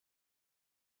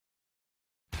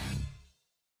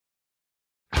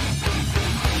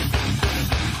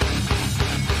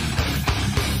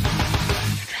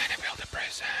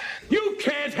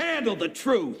handle the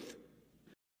truth.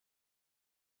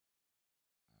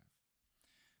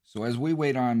 So as we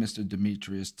wait on Mr.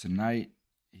 Demetrius tonight,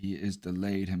 he is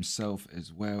delayed himself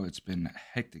as well. It's been a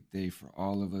hectic day for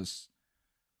all of us.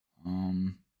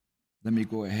 Let me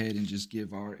go ahead and just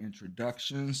give our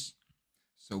introductions.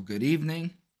 So good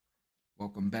evening.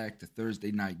 Welcome back to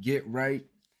Thursday Night Get Right.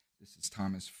 This is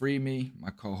Thomas Freeme,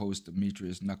 my co-host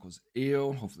Demetrius Knuckles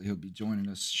Eel. Hopefully he'll be joining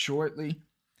us shortly.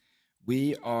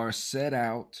 We are set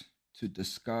out to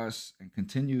discuss and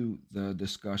continue the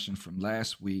discussion from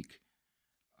last week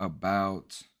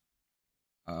about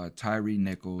Tyre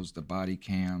Nichols, the body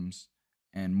cams,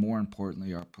 and more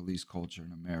importantly, our police culture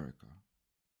in America.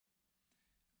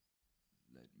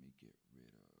 Let me get rid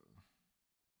of.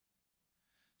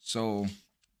 So,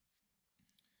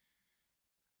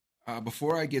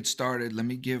 before I get started, let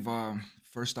me give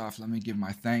first off, let me give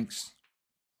my thanks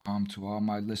to all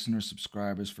my listeners,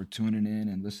 subscribers for tuning in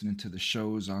and listening to the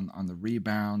shows on the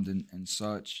rebound and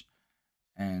such.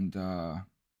 And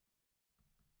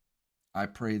I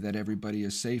pray that everybody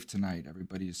is safe tonight.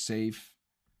 Everybody is safe,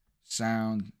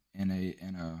 sound, in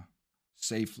a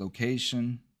safe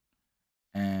location,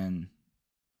 and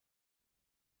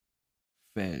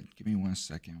fed. Give me 1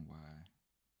 second while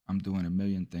I'm doing a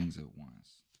million things at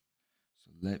once.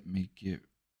 So let me get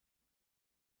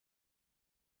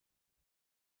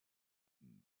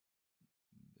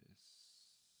this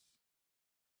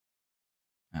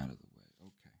out of the way.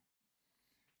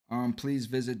 Okay. Please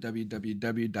visit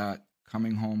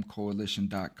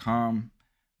www.cominghomecoalition.com.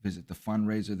 Visit the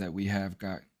fundraiser that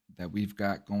we've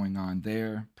got going on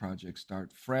there. Project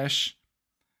Start Fresh.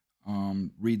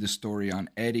 Read the story on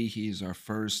Eddie. He is our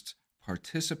first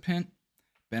participant,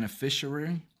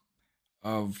 beneficiary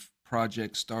of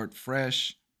Project Start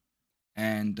Fresh,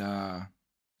 and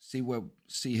see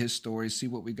his story, see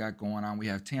what we got going on. We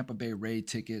have Tampa Bay Raid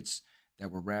tickets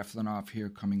that we're raffling off here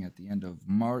coming at the end of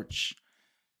March,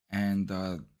 and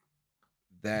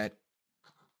that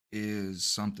is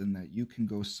something that you can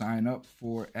go sign up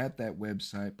for at that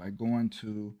website by going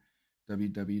to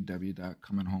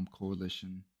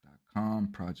www.cominghomecoalition.com,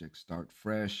 Project Start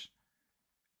Fresh.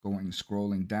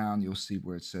 Scrolling down, you'll see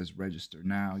where it says register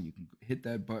now. You can hit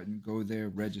that button, go there,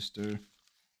 register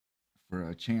for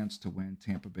a chance to win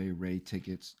Tampa Bay Raid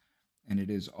tickets. And it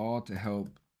is all to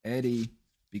help Eddie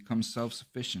become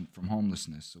self-sufficient from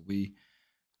homelessness. So we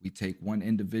take one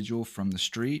individual from the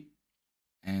street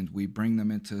and we bring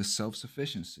them into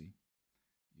self-sufficiency,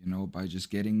 by just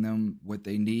getting them what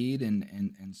they need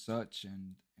and such.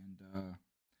 And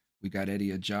we got Eddie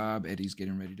a job. Eddie's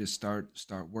getting ready to start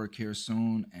work here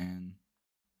soon, and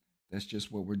that's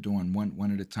just what we're doing,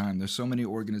 one at a time. There's so many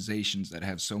organizations that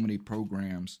have so many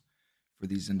programs for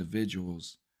these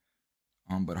individuals,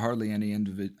 but hardly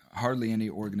any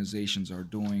organizations are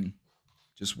doing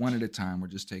just one at a time. We're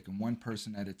just taking one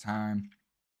person at a time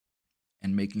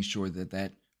and making sure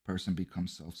that person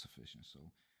becomes self-sufficient.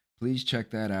 So please check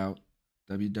that out,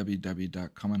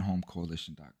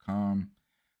 www.cominghomecoalition.com.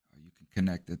 You can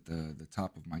connect at the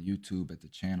top of my YouTube at the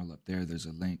channel up there. There's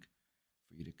a link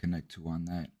for you to connect to on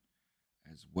that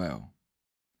as well.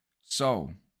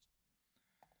 So,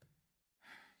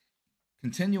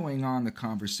 continuing on the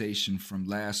conversation from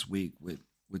last week with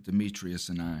Demetrius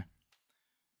and I,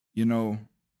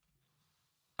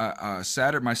 my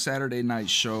Saturday night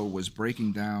show was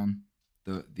breaking down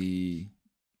the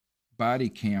body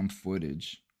cam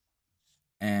footage,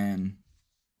 and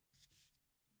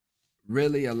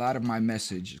really a lot of my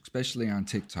message, especially on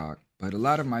TikTok, but a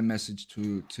lot of my message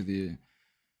to the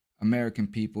American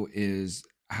people is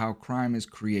how crime is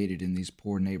created in these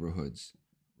poor neighborhoods,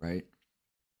 right?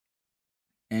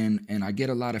 And I get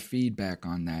a lot of feedback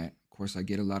on that. Of course, I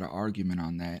get a lot of argument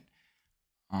on that.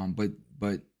 But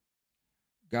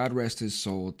God rest his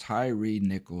soul, Tyre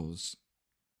Nichols,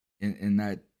 in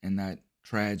that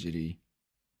tragedy,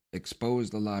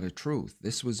 exposed a lot of truth.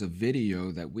 This was a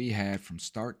video that we had from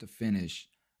start to finish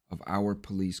of our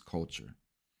police culture.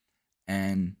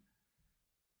 And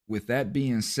with that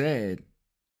being said,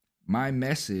 my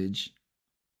message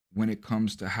when it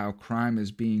comes to how crime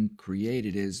is being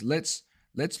created is let's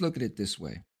look at it this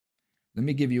way. Let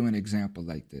me give you an example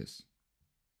like this.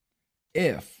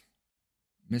 If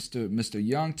Mr.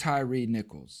 Young Tyre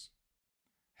Nichols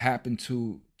happened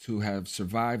to have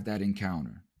survived that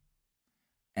encounter,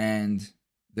 and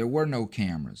there were no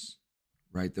cameras,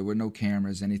 right? There were no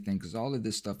cameras, anything, because all of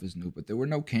this stuff is new, but there were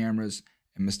no cameras,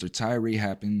 and Mr. Tyre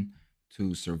happened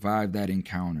to survive that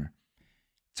encounter.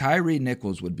 Tyre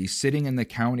Nichols would be sitting in the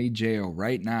county jail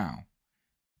right now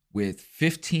with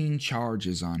 15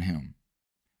 charges on him,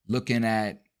 looking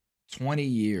at 20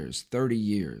 years, 30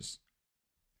 years.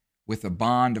 with a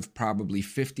bond of probably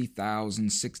 $50,000,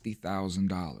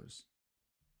 $60,000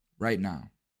 right now.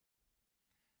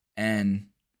 And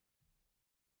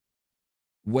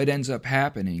what ends up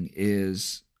happening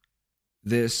is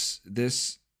this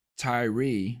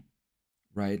Tyree,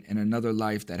 right, in another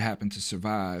life that happened to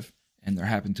survive, and there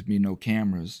happened to be no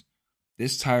cameras.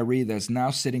 This Tyree that's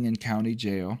now sitting in county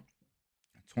jail,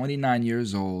 29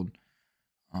 years old,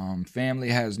 family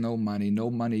has no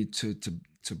money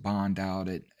to bond out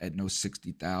at no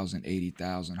 $60,000,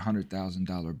 $80,000,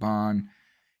 $100,000 bond.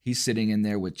 He's sitting in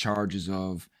there with charges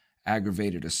of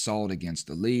aggravated assault against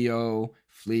a Leo,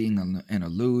 fleeing and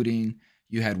eluding.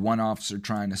 You had one officer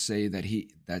trying to say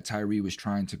that Tyree was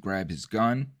trying to grab his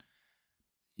gun.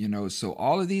 So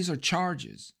all of these are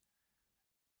charges.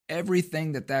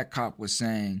 Everything that cop was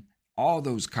saying, all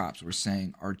those cops were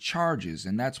saying, are charges,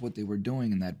 and that's what they were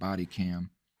doing in that body cam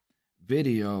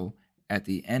video at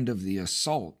the end of the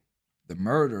assault, the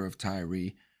murder of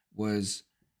Tyree, was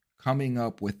coming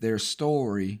up with their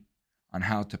story on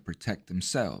how to protect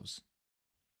themselves.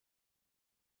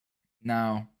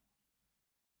 Now,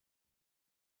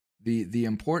 the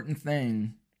important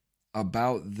thing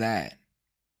about that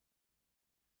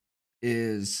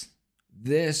is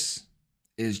this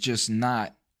is just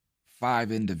not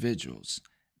 5 individuals.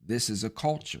 This is a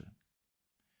culture.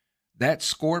 That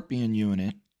Scorpion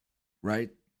unit,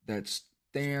 right, that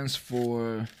stands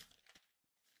for,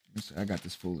 I got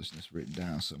this foolishness written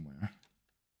down somewhere.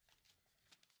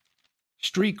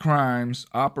 Street Crimes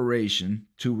Operation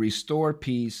to Restore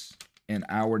Peace in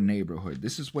Our Neighborhood.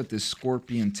 This is what this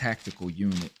Scorpion Tactical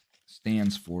Unit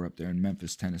stands for up there in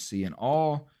Memphis, Tennessee. And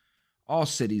all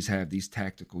cities have these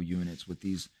tactical units with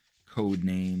these code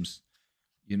names.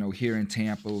 Here in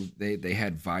Tampa, they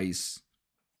had Vice,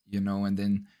 and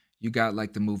then you got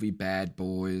like the movie Bad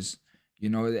Boys.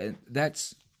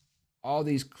 That's all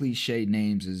these cliche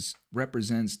names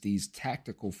represents these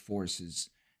tactical forces,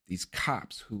 these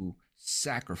cops who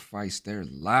sacrifice their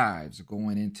lives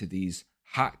going into these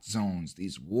hot zones,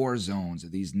 these war zones,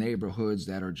 these neighborhoods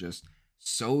that are just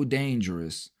so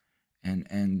dangerous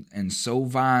and so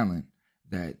violent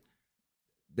that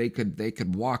they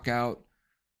could walk out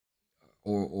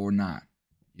or not.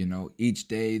 Each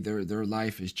day their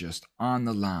life is just on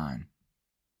the line.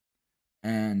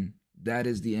 And that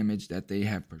is the image that they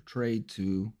have portrayed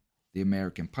to the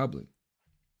American public.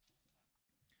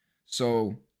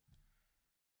 So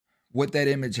what that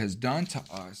image has done to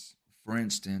us, for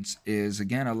instance, is,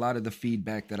 again, a lot of the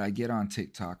feedback that I get on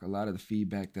TikTok, a lot of the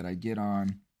feedback that I get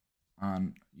on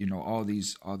all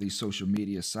these social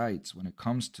media sites when it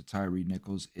comes to Tyree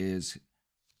Nichols is,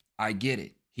 I get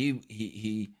it.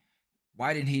 He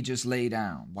why didn't he just lay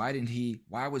down? Why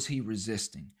was he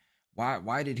resisting?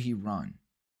 Why did he run?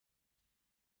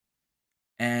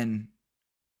 And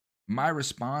my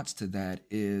response to that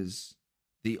is,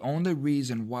 the only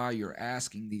reason why you're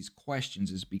asking these questions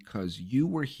is because you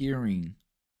were hearing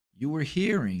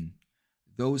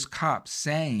those cops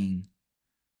saying,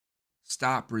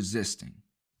 stop resisting,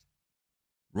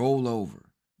 roll over.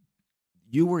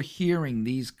 You were hearing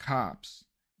these cops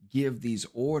give these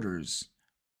orders,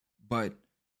 but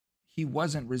he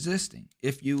wasn't resisting.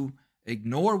 If you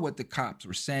ignore what the cops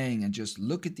were saying and just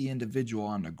look at the individual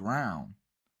on the ground,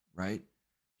 right?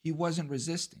 He wasn't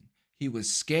resisting. He was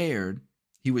scared.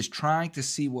 He was trying to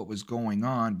see what was going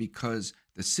on because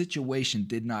the situation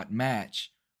did not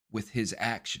match with his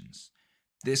actions.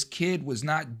 This kid was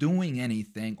not doing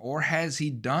anything, or has he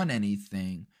done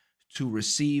anything to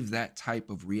receive that type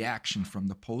of reaction from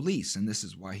the police? And this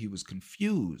is why he was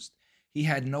confused. He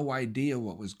had no idea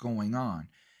what was going on.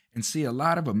 And see, a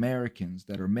lot of Americans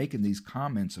that are making these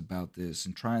comments about this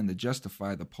and trying to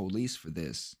justify the police for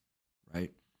this,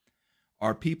 right,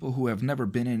 are people who have never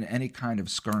been in any kind of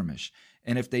skirmish.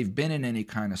 And if they've been in any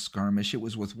kind of skirmish, it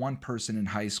was with one person in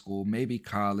high school, maybe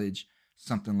college,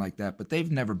 something like that. But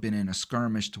they've never been in a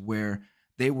skirmish to where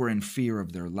they were in fear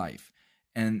of their life.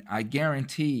 And I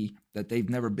guarantee that they've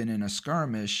never been in a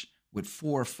skirmish with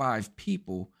 4 or 5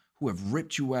 people who have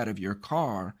ripped you out of your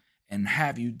car and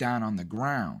have you down on the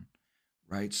ground,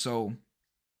 right? So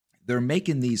they're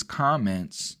making these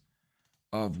comments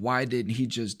of why didn't he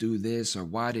just do this, or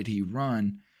why did he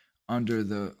run, under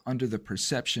the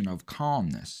perception of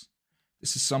calmness.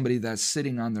 This is somebody that's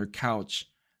sitting on their couch,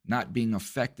 not being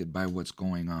affected by what's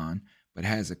going on, but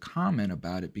has a comment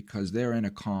about it because they're in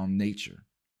a calm nature.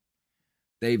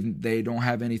 They don't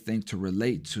have anything to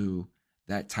relate to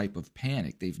that type of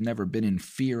panic. They've never been in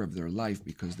fear of their life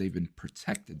because they've been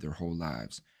protected their whole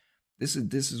lives. This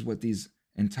is what these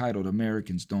entitled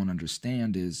Americans don't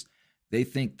understand, is they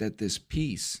think that this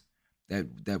peace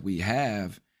that we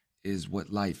have is what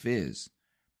life is.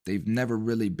 They've never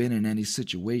really been in any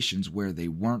situations where they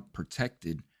weren't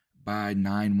protected by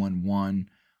 911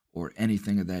 or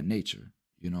anything of that nature,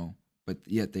 but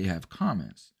yet they have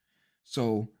comments.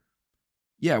 So,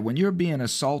 yeah, when you're being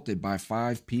assaulted by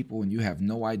 5 people and you have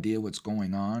no idea what's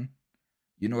going on,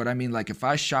 you know what I mean? Like if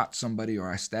I shot somebody or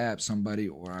I stabbed somebody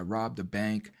or I robbed a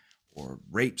bank or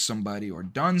raped somebody or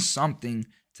done something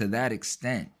to that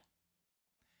extent,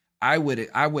 I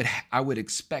would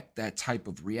expect that type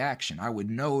of reaction. I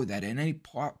would know that in any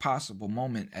possible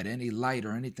moment, at any light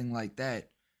or anything like that,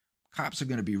 cops are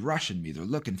going to be rushing me. They're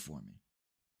looking for me.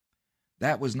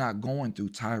 That was not going through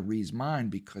Tyree's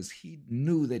mind because he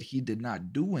knew that he did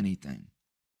not do anything.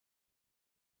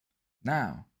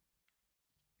 Now,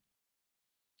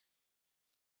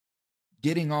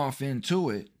 getting off into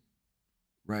it,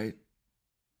 right?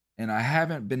 And I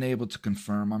haven't been able to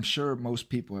confirm. I'm sure most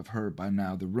people have heard by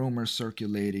now the rumors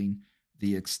circulating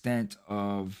the extent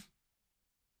of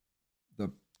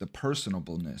the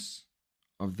personableness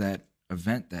of that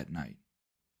event that night.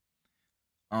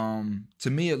 To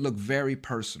me, it looked very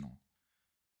personal.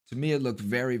 To me, it looked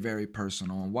very, very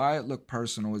personal. And why it looked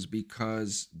personal is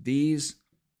because these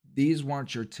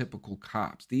weren't your typical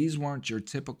cops. These weren't your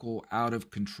typical out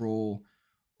of control,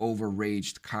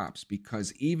 overraged cops,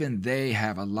 because even they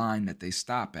have a line that they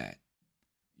stop at,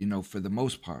 for the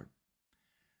most part.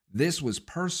 This was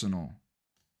personal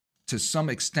to some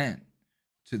extent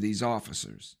to these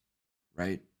officers,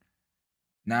 right?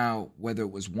 Now, whether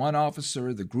it was one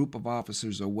officer, the group of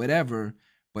officers, or whatever,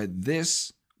 but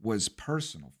this was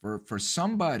personal for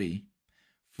somebody,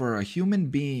 for a human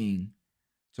being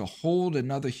to hold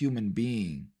another human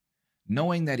being,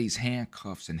 knowing that he's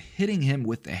handcuffed and hitting him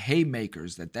with the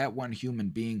haymakers that one human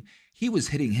being, he was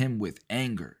hitting him with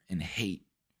anger and hate.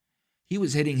 He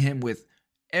was hitting him with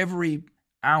every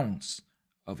ounce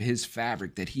of his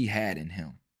fabric that he had in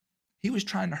him. He was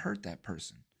trying to hurt that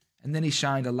person. And then he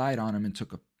shined a light on him and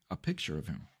took a picture of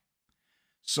him.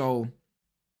 So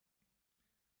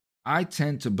I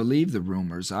tend to believe the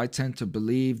rumors. I tend to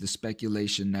believe the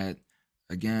speculation that,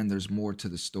 again, there's more to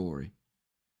the story,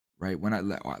 right? When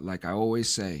like I always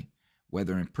say,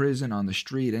 whether in prison, on the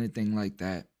street, anything like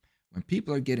that, when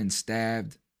people are getting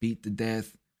stabbed, beat to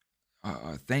death,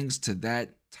 things to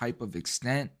that type of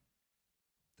extent,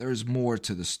 there's more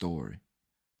to the story.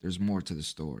 There's more to the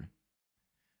story.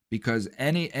 Because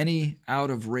any out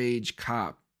of rage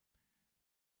cop,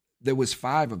 there was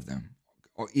 5 of them,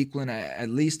 or equaling at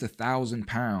least 1,000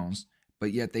 pounds,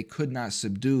 but yet they could not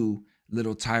subdue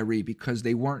little Tyree because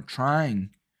they weren't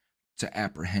trying to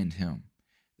apprehend him.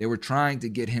 They were trying to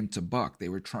get him to buck. They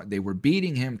were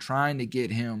beating him, trying to get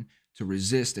him to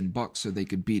resist and buck so they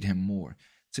could beat him more.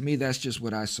 To me, that's just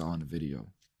what I saw in the video.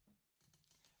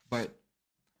 But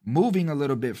moving a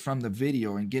little bit from the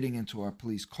video and getting into our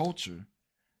police culture,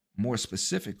 more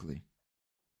specifically,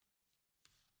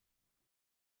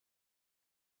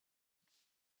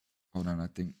 hold on, I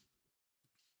think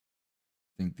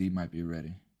D might be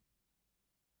ready.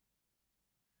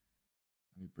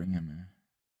 Let me bring him in.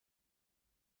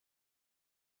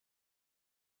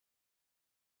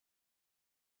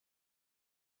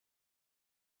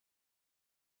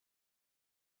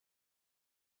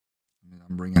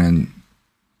 I'm bringing in.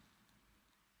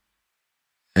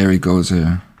 There he goes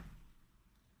here.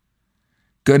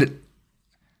 Good.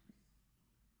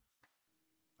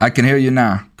 I can hear you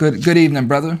now. Good evening,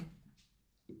 brother.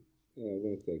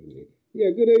 1 second.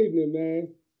 Yeah, good evening, man.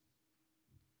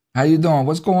 How you doing?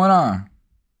 What's going on?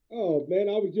 Oh, man,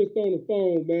 I was just on the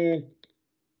phone, man.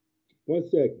 1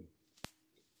 second.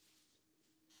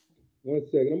 1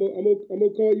 second. I'm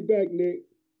gonna call you back, Nick.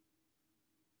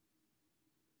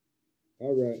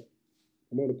 All right.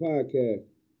 I'm on the podcast.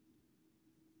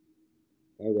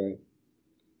 All right.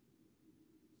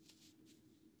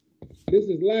 This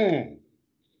is live.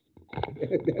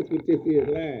 That's what this is,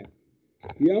 live.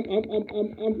 Yeah,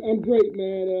 I'm great,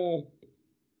 man.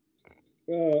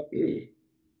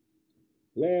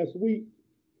 Last week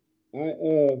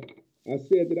I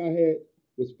said that I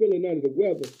was feeling under the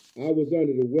weather. I was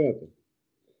under the weather.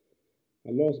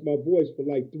 I lost my voice for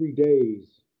like 3 days.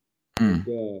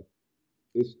 And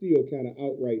it's still kind of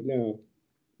out right now.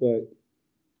 But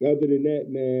other than that,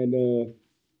 man,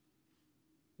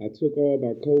 I took all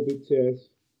my COVID tests,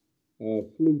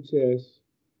 flu tests,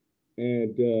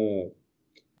 and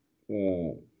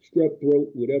strep throat,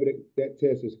 whatever that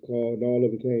test is called, and all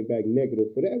of them came back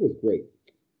negative. But that was great.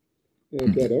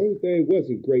 And the only thing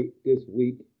wasn't great this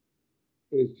week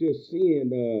is just seeing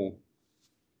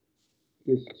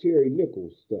this Cherry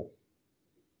Nichols stuff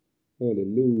on the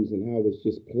news and how it's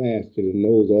just plastered in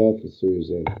those officers.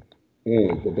 And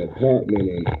and the department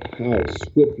and how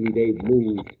swiftly they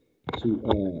moved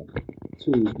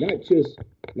to not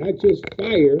just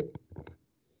fire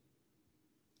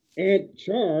and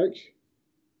charge,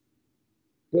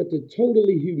 but to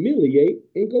totally humiliate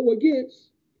and go against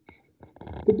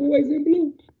the boys in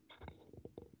blue,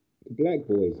 the black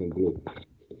boys in blue.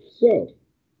 So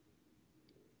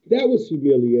that was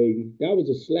humiliating. That was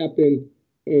a slap in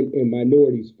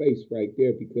minorities' face right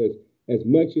there, because as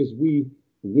much as we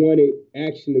wanted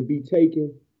action to be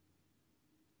taken,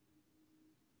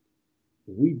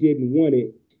 we didn't want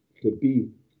it to be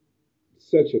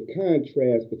such a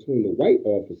contrast between the white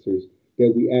officers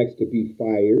that we asked to be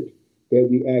fired, that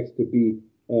we asked to be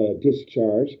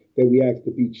discharged, that we asked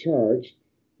to be charged.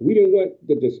 We didn't want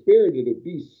the disparity to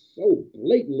be so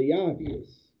blatantly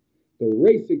obvious. The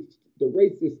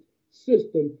racist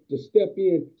system to step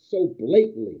in so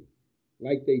blatantly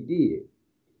like they did.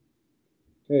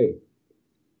 Hey,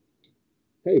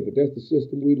 but that's the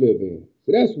system we live in.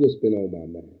 So that's what's been on my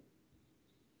mind.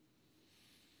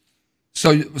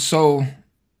 So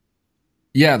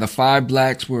yeah, the 5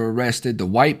 blacks were arrested. The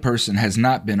white person has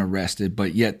not been arrested,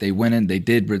 but yet they went in. They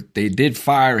did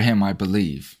fire him, I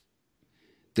believe.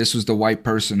 This was the white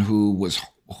person who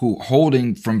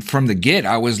holding from the get.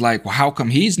 I was like, well, how come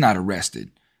he's not arrested?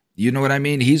 You know what I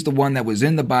mean? He's the one that was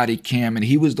in the body cam, and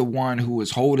he was the one who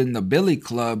was holding the billy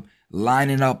club,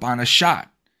 lining up on a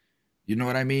shot. You know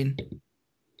what I mean?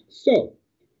 So,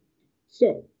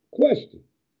 question.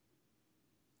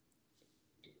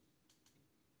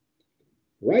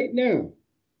 Right now,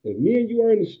 if me and you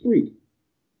are in the street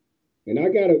and I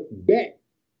got a bat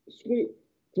swing,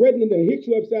 threatening to hit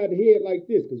you upside the head like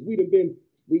this, because we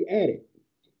at it.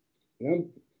 And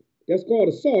that's called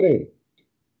assault, ain't it?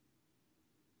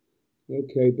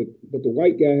 Okay, but the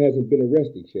white guy hasn't been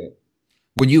arrested yet.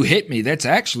 When you hit me, that's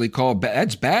actually called,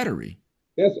 that's battery.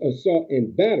 That's assault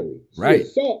and battery. So right.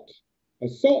 Assault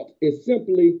is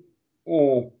simply,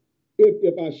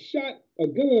 if I shot a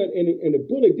gun and the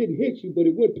bullet didn't hit you, but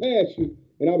it went past you,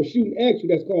 and I was shooting at you,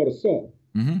 that's called assault.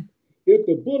 Mm-hmm. If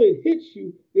the bullet hits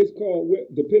you, it's called,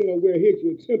 depending on where it hits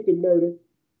you, attempted murder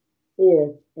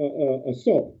or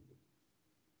assault.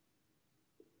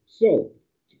 So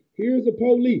here's the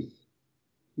police.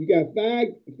 You got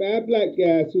five black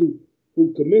guys who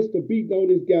commenced to beating on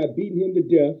this guy, beating him to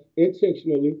death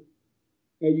intentionally.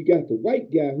 And you got the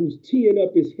white guy who's teeing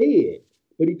up his head,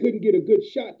 but he couldn't get a good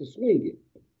shot to swing it.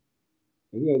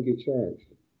 And he don't get charged.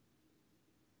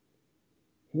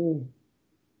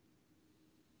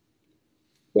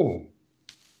 Wow.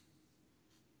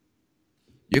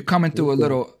 You're coming through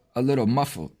a little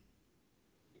muffled.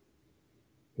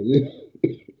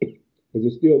 Is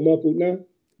it still muffled now?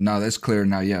 No, that's clear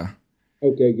now. Yeah.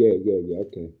 Okay. Yeah.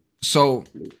 Okay. So,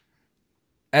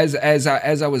 as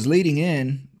I was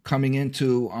coming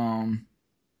into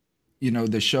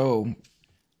the show,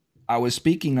 I was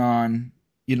speaking on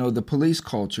the police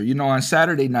culture. On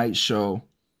Saturday night show,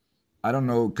 I don't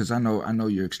know, because I know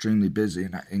you're extremely busy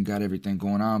and got everything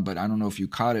going on, but I don't know if you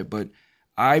caught it, but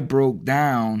I broke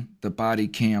down the body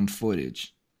cam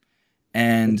footage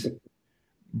and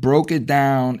broke it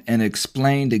down and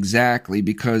explained exactly,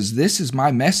 because this is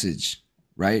my message,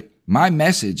 right? My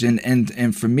message.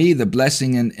 And for me, the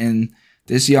blessing in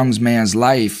this young man's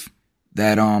life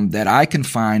that I can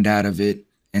find out of it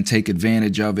and take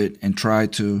advantage of it and try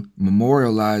to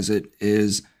memorialize it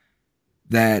is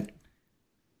that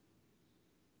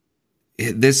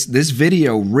this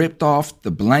video ripped off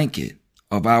the blanket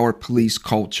of our police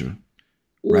culture,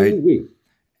 right? Ooh-wee.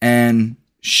 And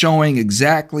showing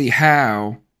exactly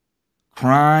how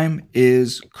crime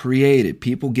is created.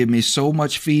 People give me so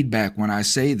much feedback when I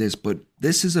say this, but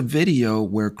this is a video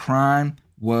where crime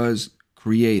was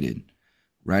created,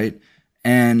 right?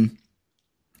 And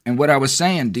what I was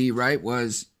saying, D, right,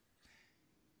 was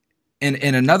in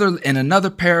another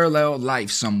parallel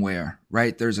life somewhere,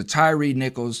 right? There's a Tyree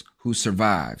Nichols who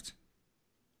survived,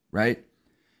 right?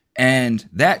 And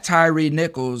that Tyree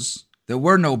Nichols, there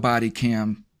were no body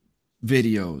cam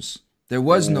videos. There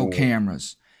was no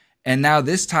cameras. And now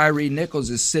this Tyree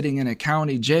Nichols is sitting in a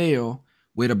county jail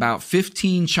with about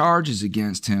 15 charges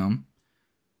against him,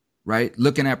 right?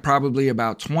 Looking at probably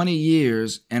about 20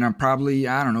 years and a probably,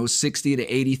 I don't know, $60,000 to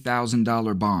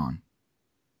 $80,000 bond.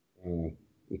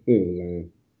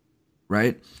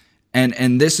 Right?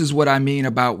 And this is what I mean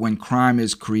about when crime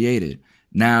is created.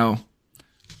 Now,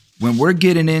 when we're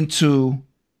getting into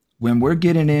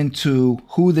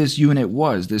who this unit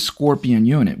was, this Scorpion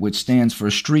unit, which stands for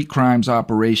Street Crimes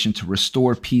Operation to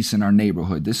Restore Peace in Our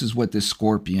Neighborhood. This is what this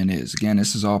Scorpion is. Again,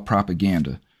 this is all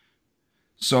propaganda.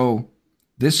 So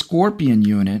this Scorpion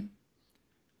unit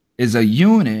is a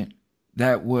unit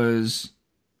that was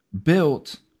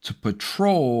built to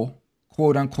patrol,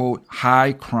 quote unquote,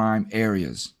 high crime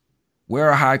areas. Where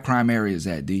are high crime areas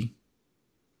at, D?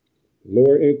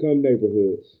 Lower income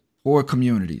neighborhoods. Poor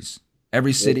communities.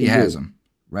 Every city has them,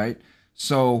 right?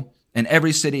 So, and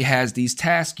every city has these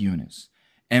task units.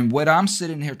 And what I'm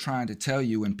sitting here trying to tell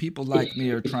you, and people like me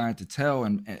are trying to tell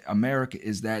in America,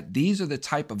 is that these are the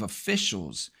type of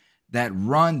officials that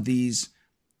run these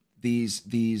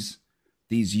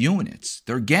units.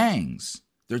 They're gangs,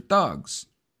 they're thugs,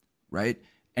 right?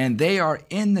 And they are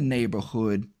in the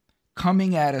neighborhood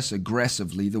coming at us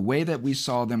aggressively, the way that we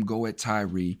saw them go at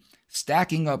Tyree,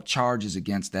 stacking up charges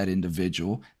against that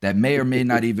individual that may or may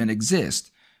not even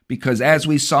exist. Because as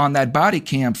we saw in that body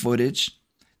cam footage,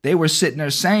 they were sitting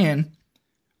there saying,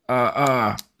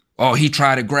 oh, he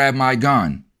tried to grab my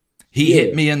gun. He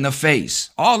hit me in the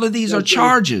face. All of these are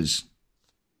charges.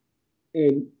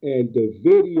 And the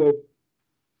video,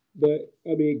 but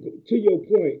I mean, to your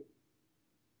point,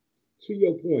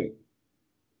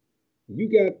 you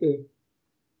got the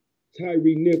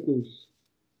Tyree Nichols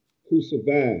who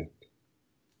survived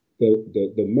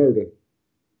the murder,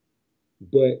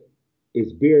 but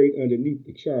is buried underneath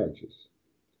the charges.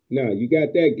 Now you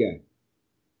got that guy.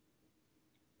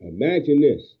 Imagine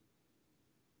this.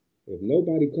 If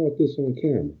nobody caught this on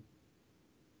camera,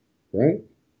 right?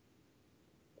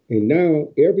 And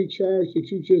now every charge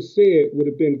that you just said would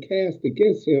have been cast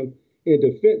against him in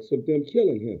defense of them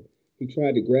killing him. He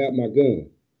tried to grab my gun.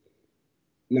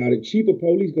 Now the chief of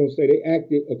police gonna say they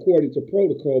acted according to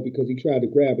protocol because he tried to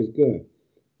grab his gun.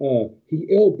 He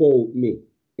elbowed me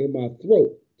in my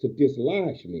throat to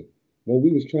dislodge me when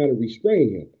we was trying to restrain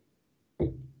him.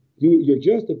 You're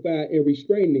justified in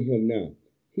restraining him now.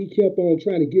 He kept on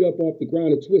trying to get up off the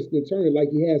ground and twisting and turning like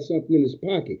he had something in his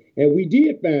pocket. And we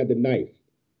did find the knife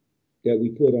that we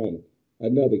put on him,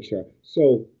 another charge.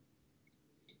 So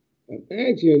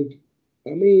imagine,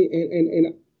 I mean,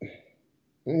 and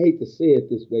I hate to say it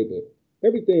this way, but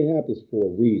everything happens for a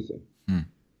reason.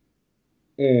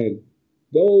 And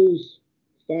those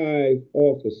 5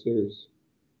 officers,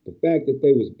 the fact that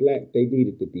they was black, they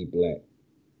needed to be black.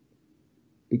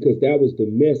 Because that was the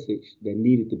message that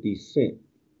needed to be sent.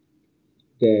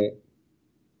 That,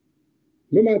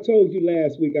 remember I told you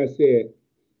last week, I said,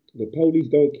 the police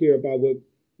don't care about what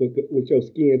your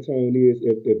skin tone is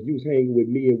if you was hanging with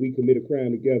me and we commit a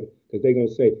crime together, because they're going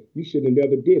to say, you should have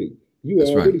never did it. You were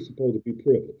already supposed to be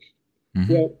privileged.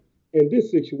 Well, in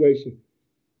this situation,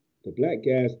 the black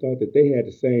guys thought that they had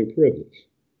the same privilege.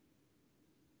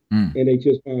 And they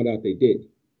just found out they didn't.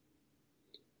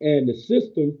 And the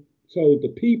system told the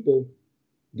people,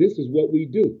 this is what we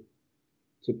do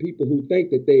to people who think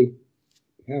that they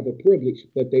have a privilege,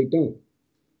 but they don't.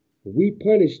 We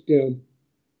punish them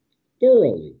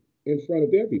thoroughly in front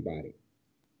of everybody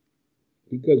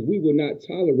because we will not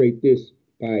tolerate this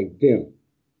by them.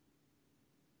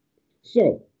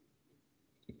 So,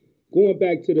 going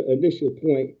back to the initial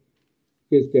point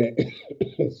is that,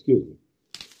 excuse me,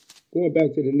 going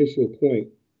back to the initial point,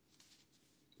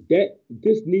 that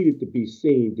this needed to be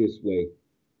seen this way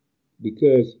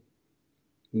because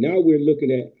now we're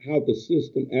looking at how the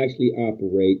system actually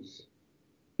operates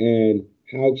and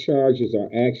how charges are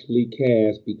actually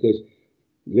cast. Because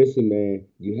listen, man,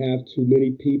 you have too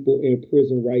many people in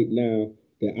prison right now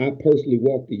that I personally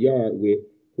walked the yard with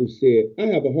who said, I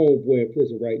have a homeboy in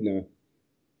prison right now.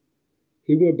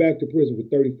 He went back to prison for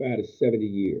 35 to 70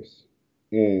 years.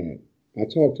 And I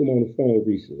talked to him on the phone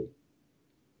recently.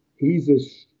 He's a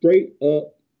straight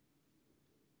up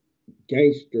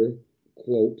gangster,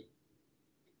 quote.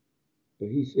 But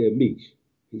he said, Meech,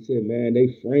 he said, man, they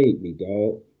framed me,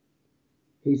 dog.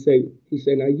 He said,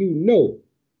 now you know,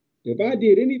 if I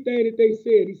did anything that they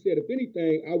said, he said, if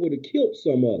anything, I would have killed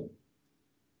some of them.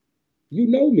 You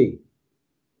know me.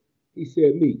 He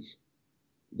said, Meech,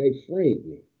 they framed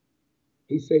me.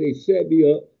 He said they set me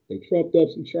up, they trumped up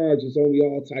some charges on me,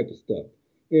 all type of stuff.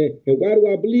 And why do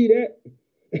I believe that?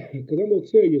 Because I'm going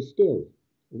to tell you a story,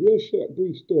 a real short,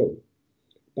 brief story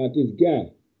about this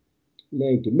guy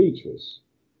named Demetrius,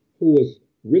 who was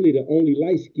really the only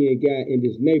light-skinned guy in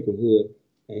this neighborhood.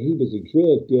 And he was a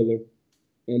drug dealer,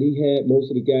 and he had most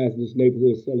of the guys in this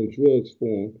neighborhood selling drugs for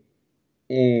him.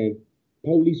 And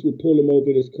police would pull him over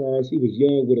in his cars. He was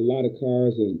young with a lot of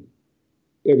cars and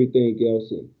everything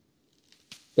else. And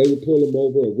they would pull him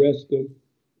over, arrest him,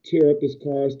 tear up his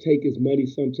cars, take his money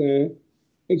sometime,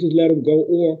 and just let him go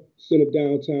or send him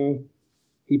downtown.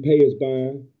 He pay his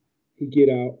bond. He get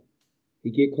out. He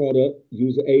get caught up,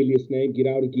 use an alias name, get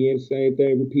out again, same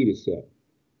thing, repeat itself.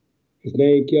 His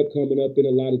name kept coming up in a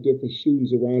lot of different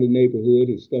shootings around the neighborhood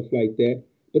and stuff like that,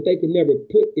 but they could never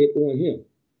put it on him.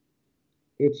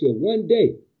 until one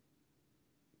day,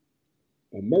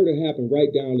 a murder happened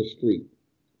right down the street.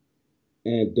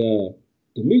 And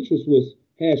Demetrius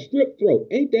had strep throat.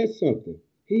 Ain't that something?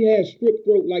 He had strep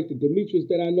throat like the Demetrius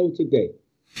that I know today.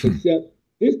 Except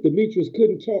this Demetrius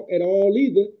couldn't talk at all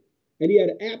either. And he had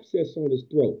an abscess on his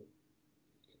throat.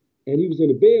 And he was in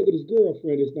the bed with his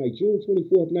girlfriend this night, June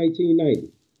 24th,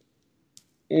 1990.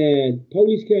 And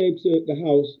police came to the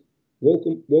house, woke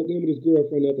him and his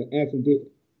girlfriend up and asked him did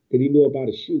he know about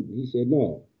a shooting. He said,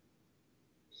 no.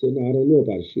 He said, no, I don't know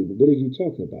about a shooting. What are you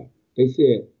talking about? They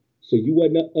said, so you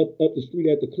wasn't up the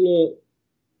street at the club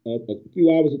a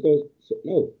few hours ago? I said,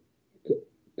 no,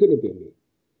 couldn't have been me.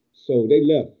 So they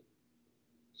left.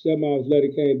 7 hours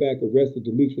later, came back, arrested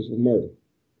Demetrius for murder.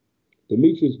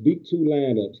 Demetrius beat 2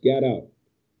 lineups, got out.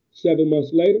 7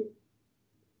 months later,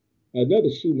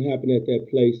 another shooting happened at that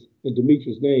place, and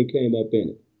Demetrius' name came up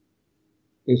in it.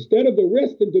 Instead of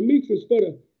arresting Demetrius for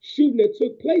the shooting that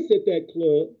took place at that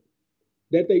club,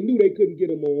 that they knew they couldn't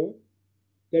get him on,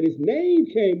 that his name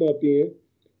came up in,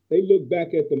 they looked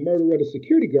back at the murder of the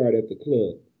security guard at the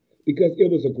club because it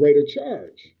was a greater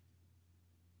charge.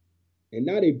 And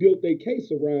now they built their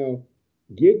case around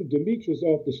getting Demetrius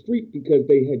off the street because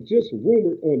they had just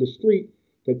rumored on the street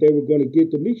that they were going to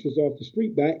get Demetrius off the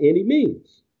street by any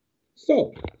means.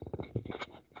 So,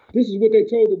 this is what they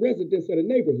told the residents of the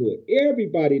neighborhood.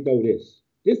 Everybody know this.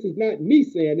 This is not me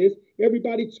saying this.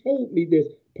 Everybody told me this.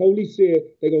 Police said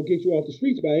they're going to get you off the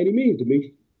streets by any means,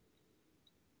 Demetrius.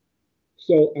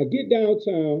 So I get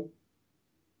downtown.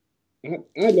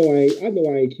 I know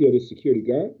I ain't killed this security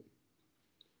guard.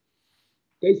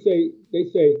 They say,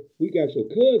 we got your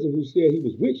cousin who said he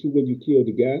was with you when you killed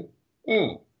the guy.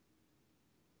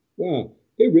 Wow.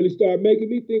 It really started making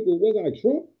me think, well, was I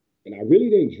drunk? And I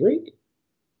really didn't drink?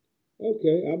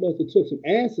 Okay, I must have took some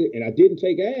acid, and I didn't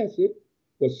take acid,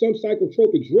 or some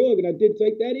psychotropic drug, and I didn't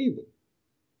take that either.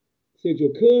 Said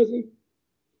your cousin.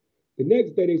 The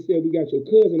next day they said, we got your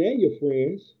cousin and your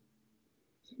friends.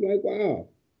 So I'm like, wow.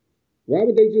 Why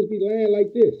would they just be lying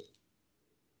like this?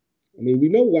 I mean, we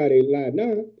know why they lie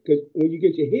now, because when you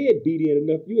get your head beat in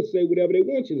enough, you will say whatever they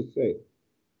want you to say.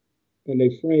 And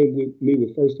they framed me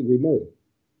with first-degree murder.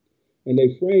 And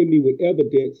they framed me with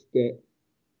evidence that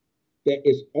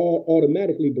is all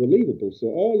automatically believable. So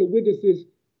all the witnesses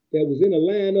that was in a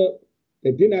lineup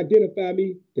that didn't identify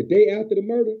me the day after the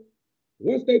murder,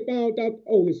 once they found out,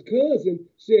 oh, his cousin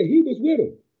said he was with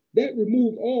him, that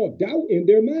removed all doubt in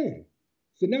their mind.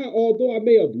 So now, although I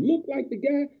may have looked like the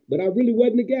guy, but I really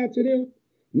wasn't the guy to them,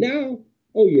 now,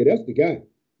 oh yeah, that's the guy.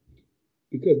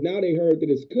 Because now they heard that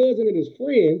his cousin and his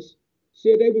friends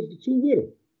said they was the two with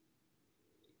him.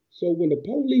 So when the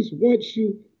police want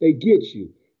you, they get you.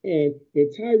 And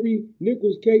in Tyre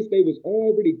Nichols' case, they was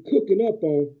already cooking up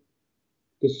on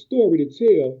the story to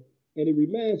tell, and it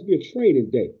reminds me of Training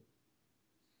Day.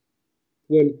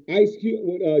 When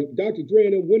Dr. Dre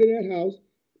and them went in that house,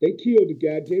 they killed the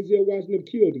guy. Denzel Washington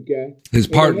killed the guy. His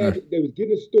partner. They was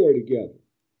getting a story together.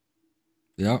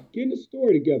 Yeah. Getting a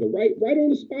story together, right on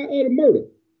the spot of the murder.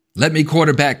 Let me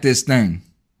quarterback this thing.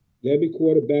 Let me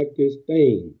quarterback this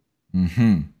thing.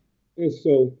 Mm-hmm. And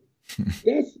so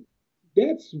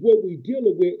that's what we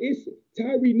dealing with. It's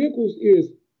Tyre Nichols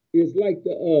is like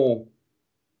the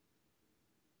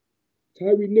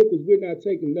Tyre Nichols. We're not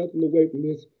taking nothing away from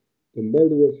the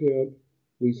murder of him.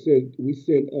 We sent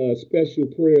special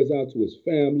prayers out to his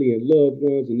family and loved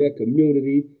ones in that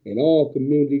community and all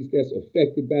communities that's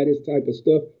affected by this type of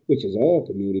stuff, which is all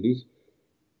communities.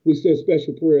 We sent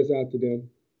special prayers out to them.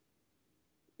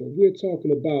 But we're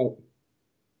talking about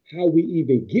how we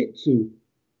even get to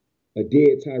a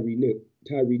dead Tyre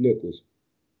Nichols.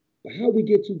 But how we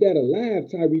get to that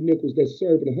alive Tyre Nichols that's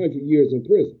serving 100 years in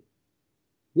prison.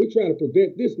 We're trying to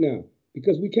prevent this now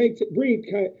because we can't bring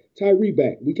Tyre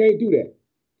back. We can't do that.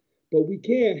 But we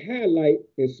can highlight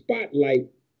and spotlight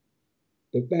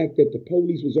the fact that the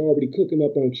police was already cooking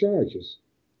up on charges.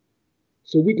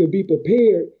 So we can be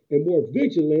prepared and more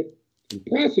vigilant, and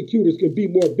prosecutors can be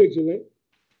more vigilant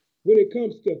when it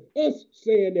comes to us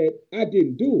saying that I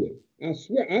didn't do it. I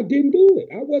swear I didn't do it.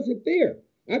 I wasn't there.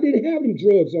 I didn't have them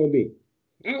drugs on me.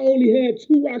 I only had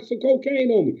 2 rocks of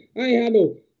cocaine on me. I ain't had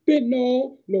no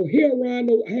fentanyl, no heroin,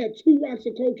 I had 2 rocks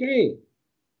of cocaine.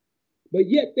 But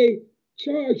yet they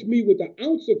charged me with an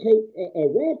ounce of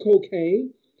raw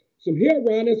cocaine, some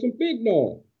heroin, and some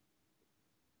fentanyl.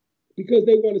 Because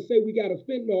they want to say we got a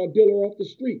fentanyl dealer off the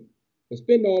street. Because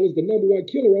fentanyl is the #1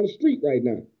 killer on the street right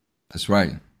now. That's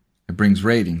right. It brings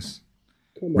ratings.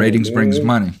 Ratings brings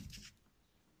money.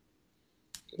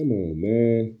 Come on,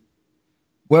 man.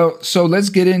 Well, so let's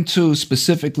get into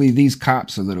specifically these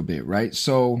cops a little bit, right?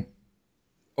 So,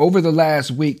 over the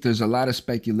last week, there's a lot of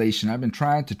speculation. I've been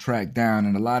trying to track down,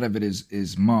 and a lot of it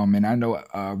is mum. And I know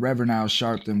Reverend Al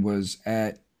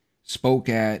Sharpton spoke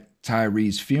at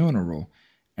Tyree's funeral,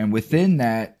 and within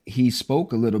that, he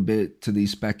spoke a little bit to these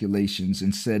speculations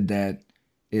and said that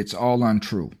it's all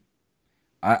untrue.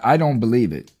 I don't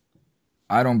believe it.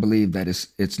 I don't believe that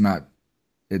it's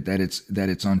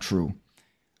untrue.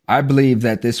 I believe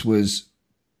that this was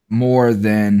more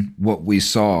than what we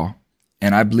saw.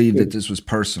 And I believe that this was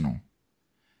personal.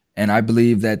 And I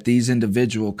believe that these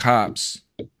individual cops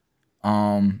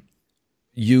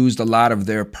used a lot of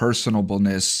their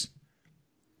personableness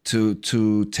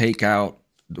to take out,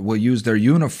 will use their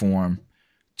uniform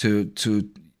to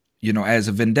as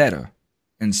a vendetta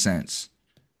in sense,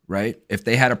 right? If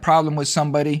they had a problem with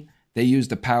somebody, they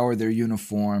used the power of their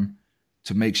uniform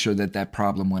to make sure that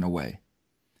problem went away.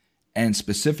 And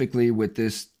specifically with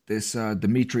this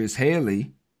Demetrius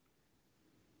Haley,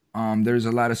 there's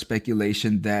a lot of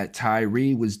speculation that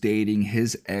Tyree was dating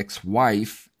his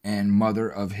ex-wife and mother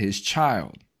of his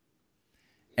child.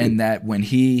 And that when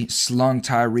he slung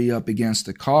Tyree up against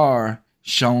the car,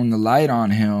 shone the light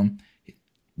on him,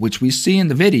 which we see in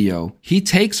the video, he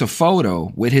takes a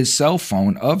photo with his cell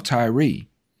phone of Tyree.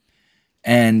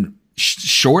 And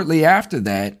shortly after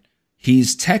that,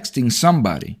 he's texting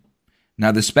somebody.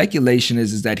 Now, the speculation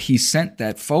is that he sent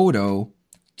that photo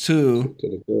to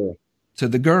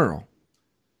the girl.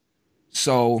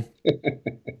 So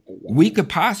we could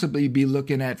possibly be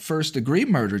looking at first-degree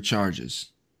murder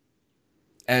charges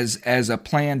as a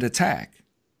planned attack.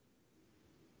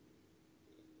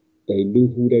 They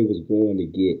knew who they was going to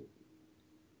get.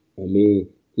 I mean,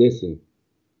 listen,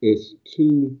 it's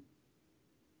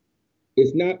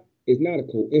not a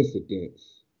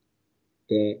coincidence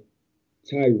that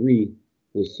Tyree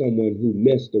was someone who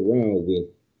messed around with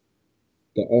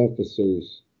the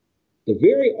officers, the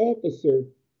very officer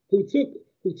who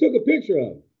took a picture of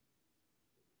him,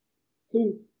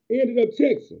 who ended up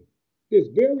texting. This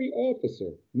very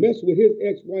officer messed with his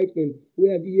ex-wife and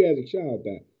he has a child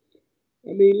back.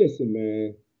 I mean, listen,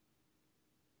 man.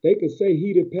 They can say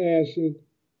heat of passion.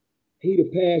 Heat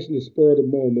of passion is spur of the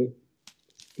moment.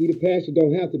 Heat of passion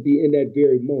don't have to be in that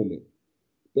very moment.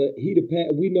 But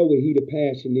we know what heat of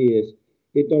passion is.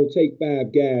 It don't take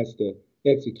 5 guys to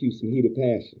execute some heat of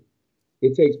passion.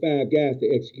 It takes 5 guys to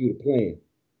execute a plan.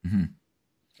 Mm-hmm.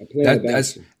 A plan of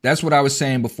action. That's what I was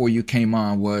saying before you came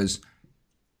on was,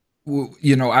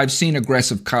 I've seen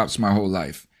aggressive cops my whole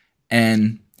life.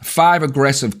 And 5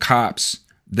 aggressive cops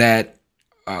that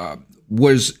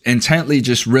was intently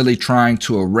just really trying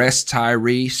to arrest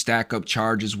Tyree, stack up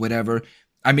charges, whatever.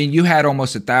 I mean, you had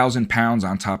almost 1,000 pounds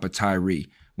on top of Tyree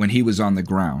when he was on the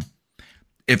ground.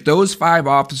 If those 5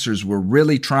 officers were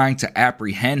really trying to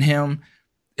apprehend him,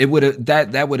 it would have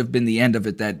that would have been the end of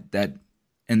it. That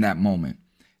in that moment,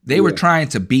 they were trying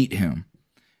to beat him,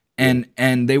 and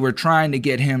they were trying to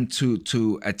get him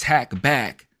to attack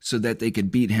back so that they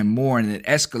could beat him more, and it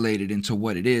escalated into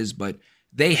what it is. But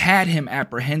they had him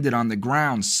apprehended on the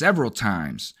ground several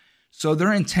times, so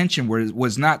their intention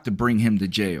was not to bring him to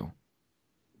jail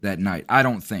that night. I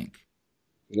don't think.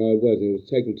 No, it wasn't. It was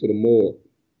taken to the morgue.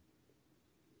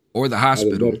 Or the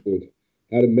hospital.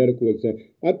 Had a medical exam.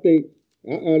 I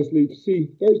honestly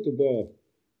see, first of all,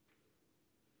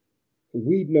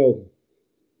 we know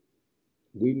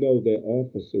that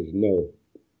officers know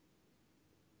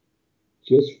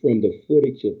just from the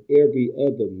footage of every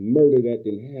other murder that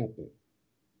didn't happen,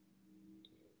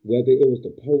 whether it was the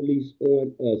police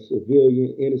on a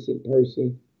civilian, innocent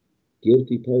person,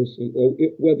 guilty person, or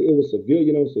whether it was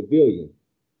civilian on civilian,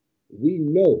 we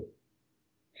know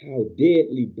how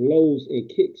deadly blows and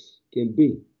kicks can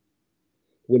be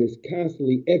when it's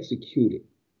constantly executed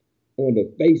on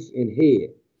the face and head.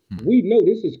 We know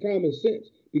this is common sense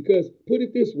because, put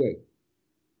it this way,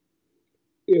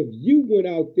 if you went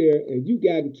out there and you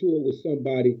got into it with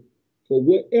somebody for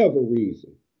whatever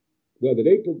reason, whether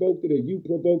they provoked it or you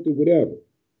provoked it, whatever,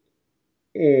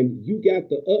 and you got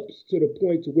the ups to the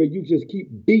point to where you just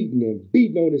keep beating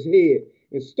on his head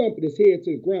and stumping his head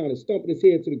to the ground and stumping his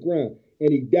head to the ground,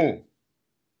 and he died.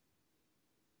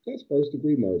 That's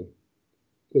first-degree murder.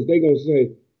 Because they're going to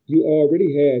say, you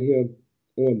already had him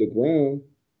on the ground.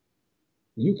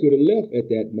 You could have left at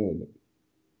that moment.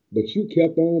 But you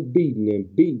kept on beating him,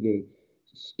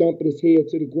 stumping his head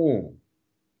to the ground,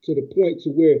 to the point to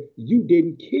where you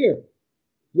didn't care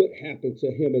what happened to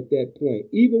him at that point.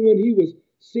 Even when he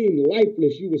seemed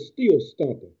lifeless, you were still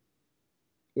stumping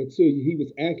until he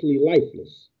was actually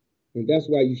lifeless. And that's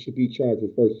why you should be charged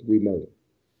with first-degree murder.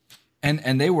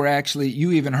 And they were actually,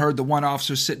 you even heard the one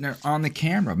officer sitting there on the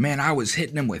camera. Man, I was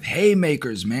hitting him with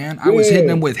haymakers, man. I was hitting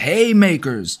him with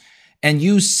haymakers. And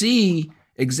you see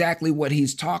exactly what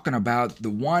he's talking about. The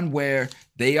one where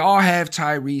they all have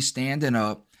Tyree standing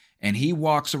up and he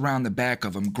walks around the back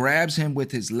of him, grabs him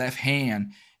with his left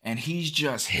hand, and he's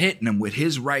just hitting him with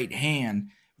his right hand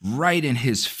right in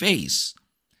his face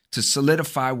to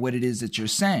solidify what it is that you're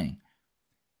saying.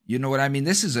 You know what I mean?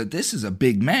 This is a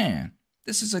big man.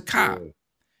 This is a cop. Yeah.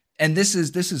 And this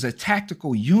is a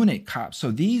tactical unit cop. So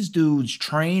these dudes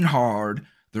train hard,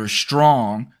 they're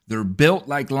strong, they're built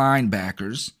like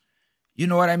linebackers. You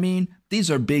know what I mean?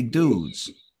 These are big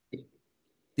dudes.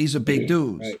 These are big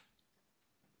dudes. Right.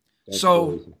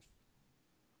 So crazy.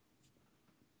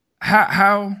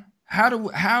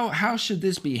 How should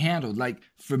this be handled? Like,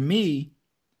 for me,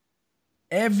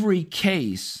 every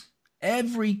case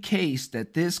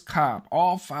that this cop,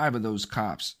 all 5 of those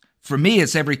cops, for me,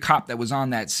 it's every cop that was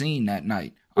on that scene that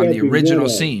night, on the original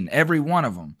scene, every one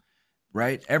of them,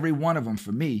 right? Every one of them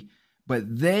for me.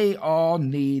 But they all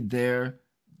need their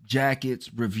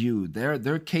jackets reviewed.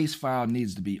 Their case file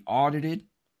needs to be audited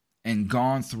and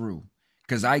gone through.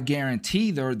 Because I guarantee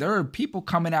there are people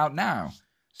coming out now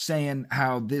saying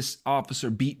how this officer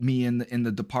beat me in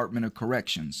the Department of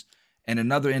Corrections. And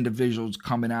another individual's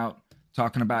coming out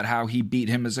talking about how he beat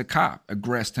him as a cop,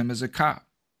 aggressed him as a cop.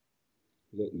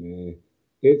 Look, man,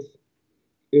 it's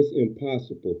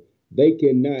impossible. They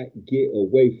cannot get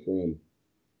away from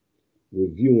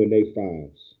reviewing their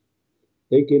files.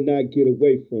 They cannot get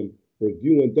away from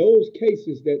reviewing those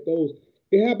cases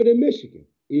it happened in Michigan,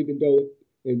 even though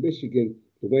in Michigan,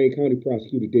 the Wayne County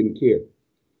prosecutor didn't care.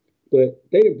 But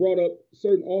they brought up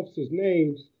certain officers'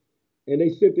 names and they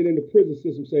sent it in the prison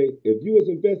system saying, if you was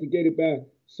investigated by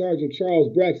Sergeant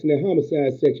Charles Braxton in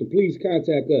homicide section, please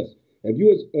contact us. If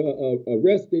you was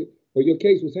arrested or your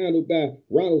case was handled by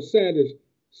Ronald Sanders,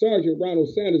 Sergeant Ronald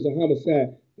Sanders of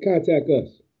homicide, contact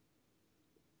us.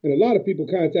 And a lot of people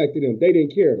contacted them. They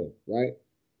didn't care though, right?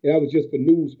 And that was just for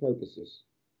news purposes.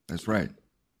 That's right.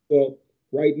 Well,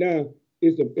 right now,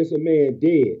 it's a man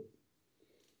dead.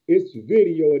 It's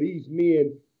video of these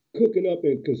men cooking up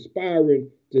and conspiring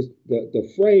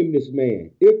to frame this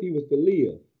man if he was to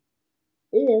live,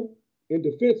 or in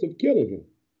defense of killing him.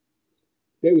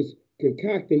 They was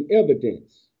concocting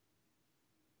evidence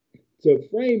to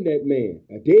frame that man,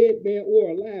 a dead man or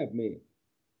a live man.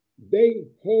 They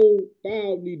whole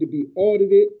file need to be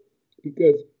audited,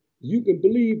 because you can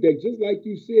believe that, just like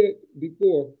you said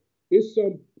before, it's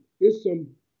some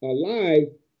alive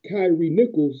Kyrie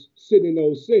Nichols sitting in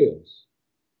those cells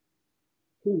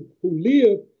who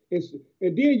live, and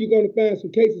then you're going to find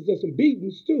some cases of some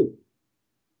beatings too.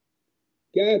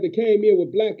 Guys that came in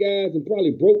with black eyes and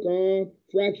probably broke arm,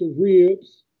 fractured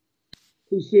ribs,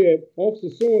 who said, Officer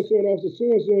so-and-so and Officer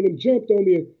so-and-so and them jumped on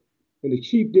me, and the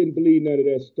chief didn't believe none of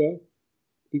that stuff,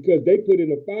 because they put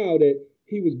in a file that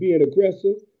he was being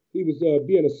aggressive, he was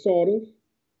being assaultive,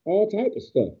 all type of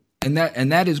stuff. And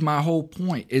that is my whole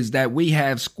point, is that we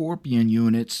have Scorpion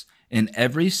units in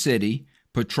every city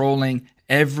patrolling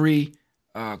every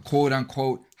quote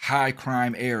unquote high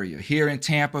crime area. Here in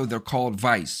Tampa, they're called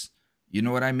Vice. You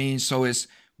know what I mean? So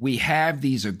we have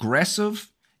these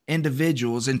aggressive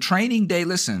individuals in Training Day.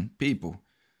 Listen, people,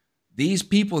 these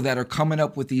people that are coming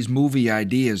up with these movie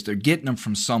ideas, they're getting them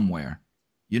from somewhere.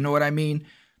 You know what I mean?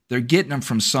 They're getting them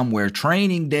from somewhere.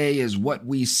 Training Day is what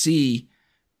we see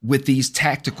with these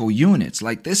tactical units.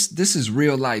 Like this is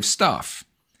real life stuff.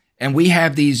 And we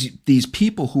have these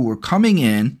people who are coming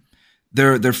in.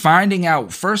 They're finding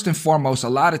out, first and foremost, a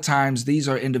lot of times these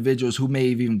are individuals who may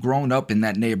have even grown up in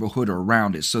that neighborhood or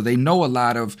around it. So they know a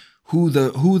lot of who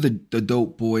the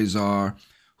dope boys are,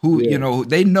 you know,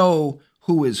 they know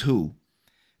who is who.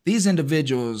 These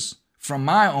individuals, from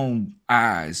my own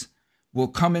eyes, will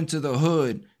come into the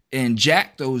hood and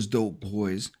jack those dope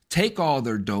boys, take all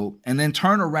their dope, and then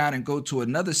turn around and go to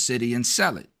another city and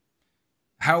sell it,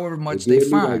 however much they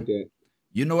find. Like,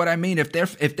 you know what I mean? If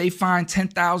they find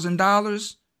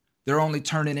 $10,000, they're only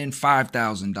turning in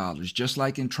 $5,000, just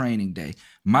like in Training Day.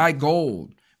 My goal,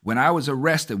 when I was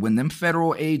arrested, when them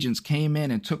federal agents came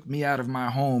in and took me out of my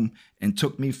home and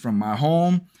took me from my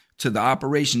home to the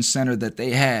operations center that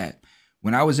they had,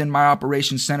 when I was in my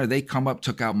operations center, they come up,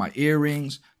 took out my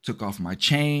earrings, took off my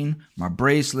chain, my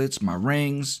bracelets, my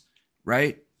rings,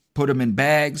 right? Put them in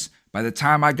bags. By the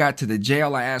time I got to the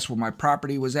jail, I asked where my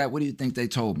property was at. What do you think they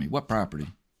told me? What property?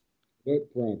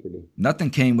 What property? Nothing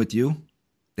came with you.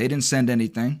 They didn't send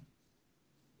anything.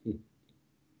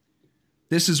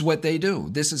 This is what they do.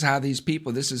 This is how these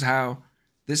people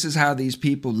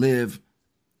live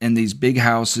in these big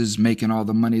houses making all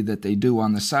the money that they do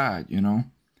on the side, you know.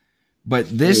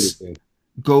 But this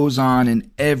goes on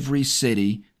in every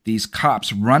city. These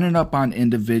cops running up on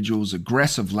individuals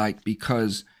aggressive like,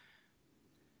 because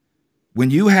when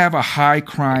you have a high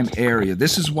crime area,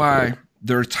 this is why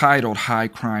they're titled high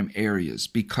crime areas,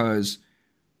 because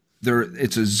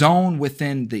it's a zone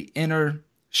within the inner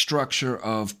structure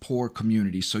of poor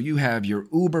communities. So you have your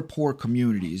uber poor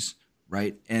communities,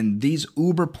 right? And these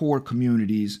uber poor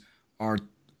communities are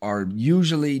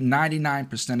usually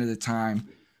 99% of the time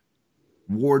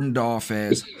wardened off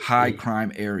as high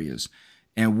crime areas.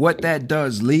 And what that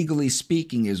does, legally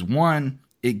speaking, is one,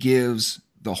 it gives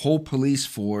the whole police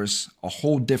force a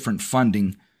whole different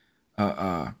funding,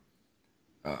 I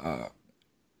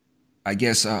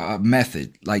guess,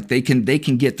 method. Like they can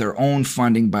get their own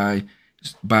funding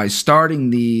by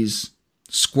starting these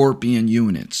Scorpion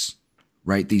units,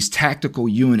 right? These tactical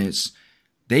units,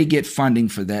 they get funding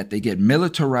for that. They get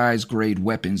militarized grade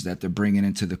weapons that they're bringing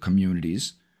into the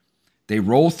communities. They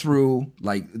roll through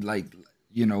like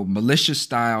you know, militia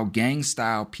style, gang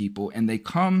style people, and they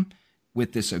come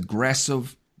with this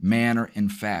aggressive manner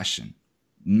and fashion.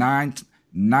 Nine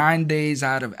days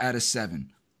out of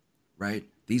 7, right?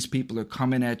 These people are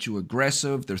coming at you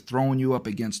aggressive. They're throwing you up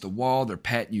against the wall. They're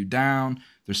patting you down.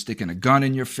 They're sticking a gun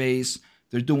in your face.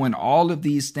 They're doing all of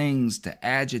these things to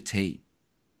agitate,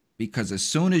 because as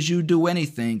soon as you do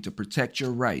anything to protect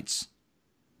your rights,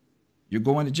 you're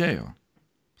going to jail,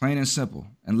 plain and simple,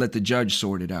 and let the judge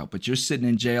sort it out. But you're sitting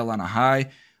in jail on a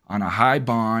high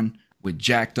bond with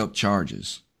jacked up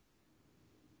charges.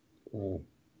 I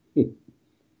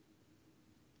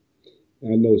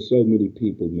know so many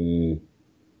people, man.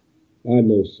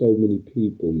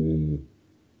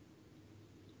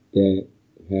 That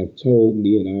have told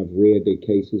me, and I've read their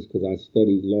cases because I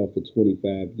studied law for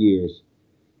 25 years.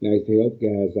 And I used to help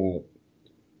guys out.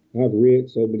 I've read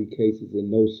so many cases and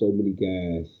know so many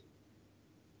guys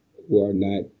who are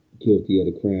not guilty of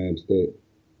the crimes that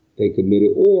they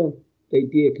committed, or they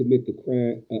did commit the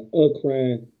crime, a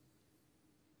crime,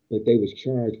 but they was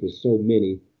charged with so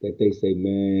many that they say,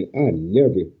 man,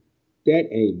 that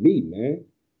ain't me, man.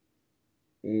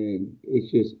 And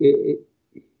it's just,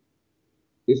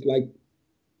 it's like,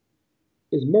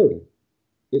 it's murder.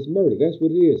 It's murder. That's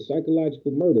what it is.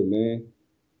 Psychological murder, man.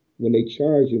 When they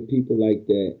charging people like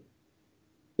that,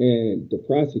 and the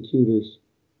prosecutors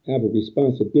have a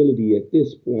responsibility at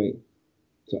this point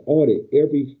to audit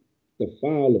the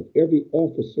file of every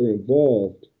officer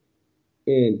involved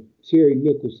in Tyree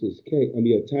Nichols'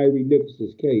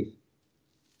 case.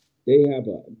 They have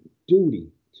a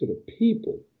duty to the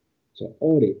people to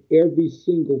audit every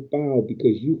single file,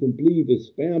 because you can believe there's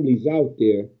families out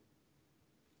there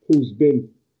who's been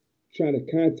trying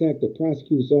to contact the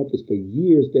prosecutor's office for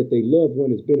years that their loved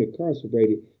one has been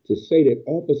incarcerated, to say that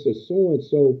Officer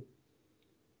so-and-so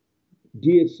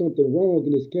did something wrong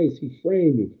in this case. He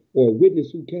framed me. Or a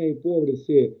witness who came forward and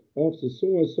said, Officer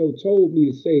so-and-so told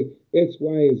me to say X,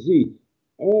 Y, and Z.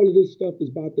 All of this stuff is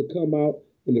about to come out,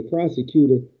 and the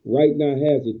prosecutor right now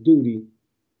has a duty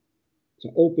to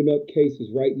open up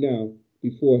cases right now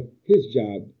before his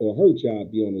job or her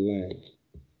job be on the line.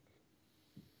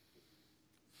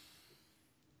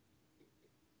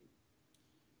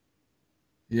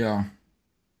 Yeah.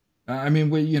 I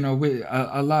mean,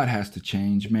 a lot has to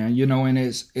change, man. You know, and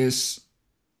it's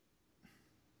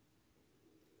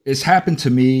happened to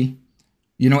me.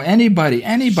 You know, any person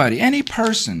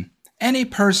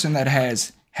that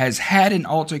has had an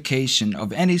altercation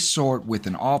of any sort with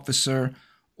an officer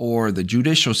or the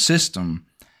judicial system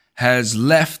has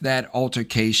left that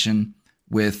altercation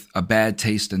with a bad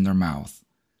taste in their mouth.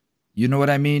 You know what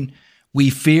I mean? We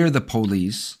fear the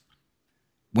police.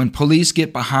 When police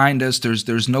get behind us,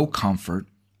 there's no comfort.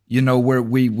 You know,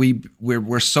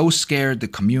 we're so scared to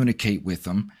communicate with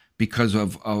them because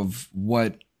of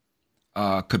what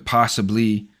could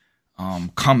possibly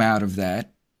come out of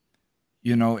that.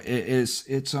 You know,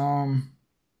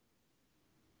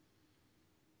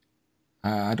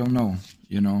 I don't know.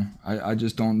 You know, I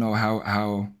just don't know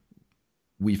how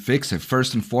we fix it.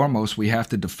 First and foremost, we have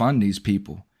to defund these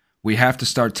people. We have to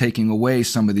start taking away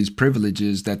some of these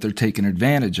privileges that they're taking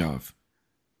advantage of.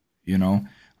 You know,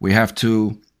 we have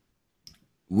to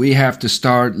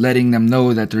start letting them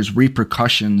know that there's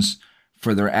repercussions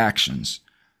for their actions.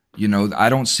 You know, I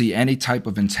don't see any type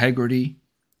of integrity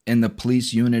in the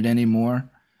police unit anymore.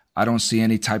 I don't see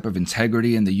any type of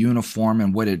integrity in the uniform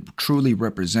and what it truly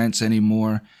represents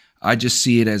anymore. I just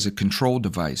see it as a control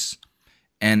device.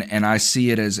 And I see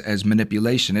it as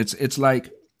manipulation. It's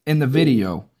like in the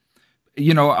video,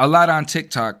 you know, a lot on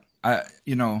TikTok, I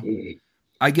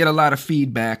get a lot of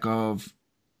feedback of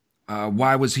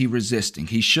why was he resisting?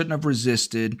 He shouldn't have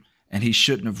resisted, and he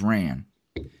shouldn't have ran.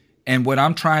 And what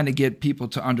I'm trying to get people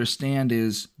to understand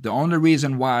is the only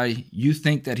reason why you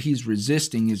think that he's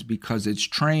resisting is because it's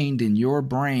trained in your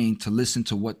brain to listen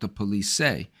to what the police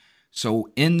say. So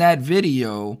in that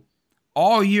video,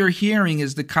 all you're hearing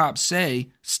is the cops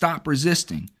say, stop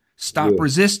resisting, stop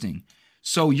resisting.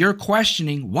 So you're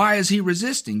questioning, why is he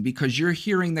resisting? Because you're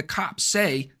hearing the cops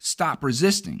say, stop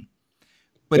resisting.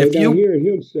 But they're not hearing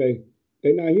him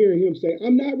say,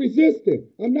 I'm not resisting.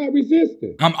 I'm not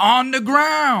resisting. I'm on the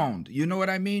ground. You know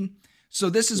what I mean? So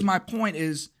this is my point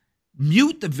is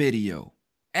mute the video,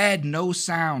 add no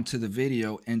sound to the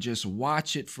video and just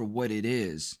watch it for what it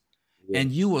is. Yeah.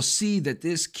 And you will see that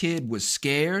this kid was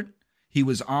scared. He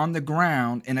was on the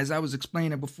ground. And as I was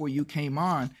explaining before you came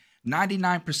on,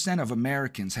 99% of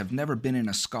Americans have never been in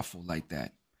a scuffle like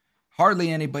that.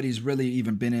 Hardly anybody's really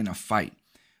even been in a fight.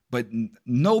 But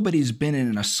nobody's been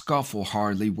in a scuffle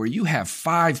hardly where you have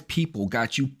 5 people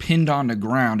got you pinned on the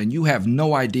ground and you have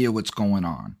no idea what's going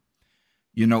on.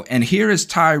 You know, and here is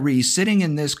Tyree sitting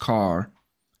in this car,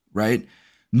 right?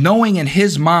 Knowing in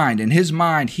his mind,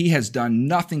 he has done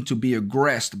nothing to be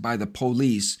aggressed by the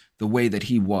police the way that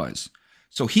he was.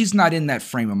 So he's not in that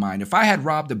frame of mind. If I had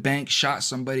robbed a bank, shot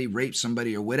somebody, raped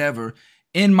somebody or whatever,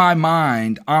 in my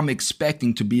mind, I'm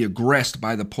expecting to be aggressed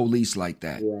by the police like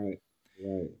that. Right.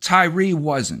 Right. Tyree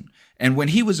wasn't. And when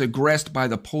he was aggressed by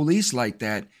the police like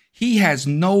that, he has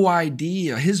no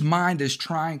idea. His mind is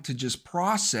trying to just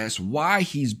process why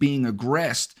he's being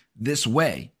aggressed this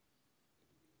way.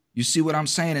 You see what I'm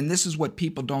saying? And this is what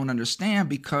people don't understand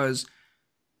because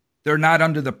they're not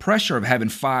under the pressure of having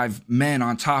 5 men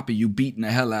on top of you beating the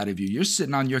hell out of you. You're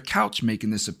sitting on your couch making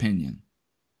this opinion.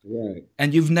 Right.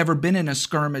 And you've never been in a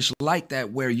skirmish like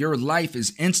that where your life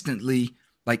is instantly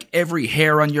like every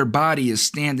hair on your body is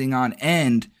standing on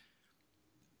end,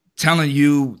 telling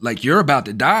you like you're about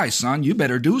to die, son. You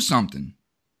better do something.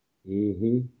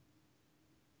 Mm-hmm.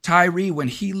 Tyree, when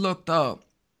he looked up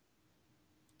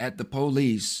at the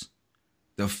police,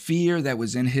 the fear that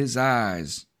was in his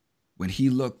eyes when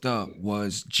he looked up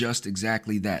was just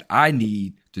exactly that. I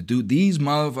need to do, these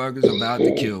motherfuckers about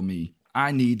to kill me.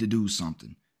 I need to do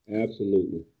something.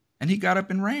 Absolutely. And he got up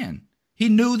and ran. He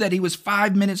knew that he was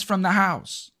 5 minutes from the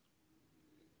house.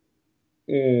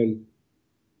 And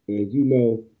you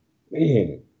know,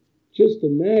 man, just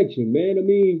imagine, man. I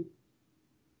mean,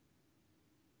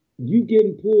 you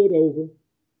getting pulled over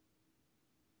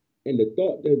and the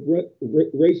thought that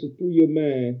races through your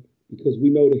mind, because we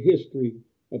know the history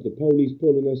of the police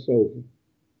pulling us over.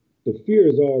 The fear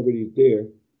is already there.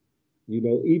 You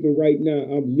know, even right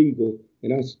now, I'm legal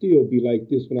and I still be like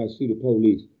this when I see the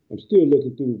police. I'm still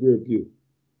looking through the rear view.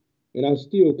 And I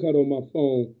still cut on my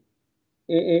phone.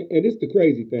 And it's the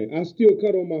crazy thing. I still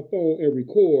cut on my phone and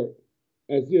record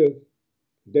as if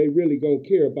they really gonna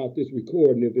care about this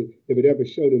recording if it ever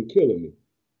showed them killing me.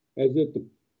 As if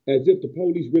the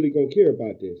police really gonna care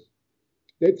about this.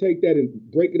 They take that and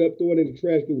break it up, throw it in the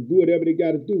trash, do whatever they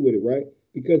gotta do with it, right?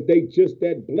 Because they just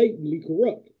that blatantly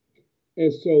corrupt.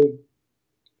 And so,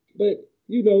 but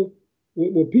you know,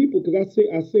 when people, because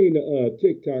I seen the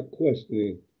TikTok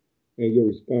questioning and your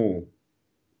response,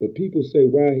 but people say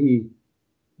why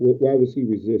was he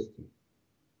resisting?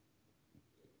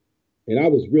 And I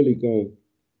was really going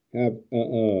to have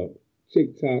a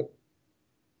TikTok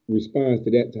response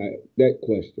to that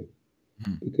question.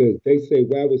 Because they say,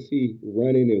 why was he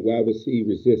running and why was he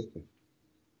resisting?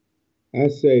 I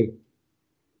say,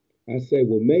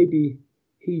 well, maybe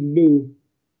he knew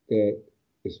that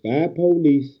it's 5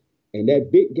 police and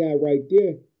that big guy right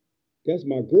there, that's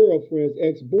my girlfriend's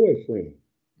ex-boyfriend.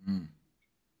 Mm.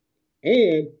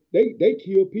 And they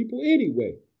kill people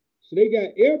anyway. So they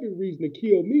got every reason to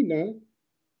kill me now.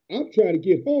 I'm trying to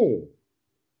get home.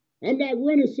 I'm not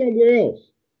running somewhere else.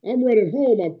 I'm running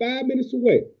home. I'm 5 minutes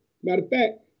away. Matter of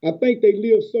fact, I think they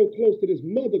live so close that his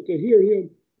mother could hear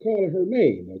him calling her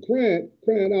name or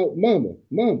crying out, mama,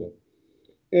 mama.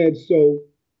 And so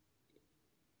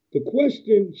the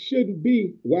question shouldn't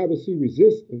be, why was he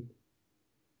resisting?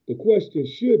 The question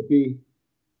should be,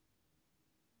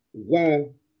 why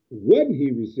wasn't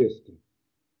he resisting?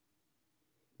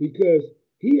 Because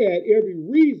he had every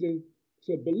reason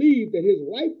to believe that his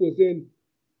life was in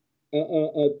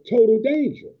a total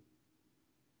danger.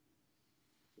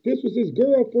 This was his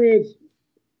girlfriend's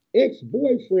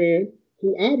ex-boyfriend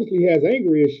who obviously has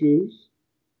anger issues,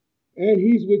 and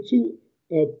he's with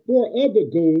 4 other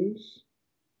goons,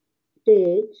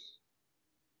 thugs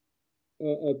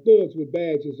with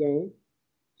badges on.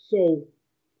 So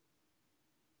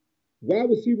why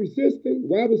was he resisting?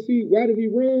 Why did he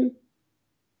run?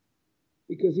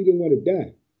 Because he didn't want to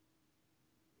die.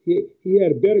 He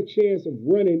had a better chance of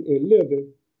running and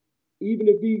living, even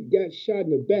if he got shot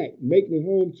in the back, making it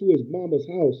home to his mama's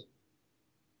house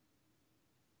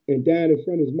and dying in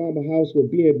front of his mama's house or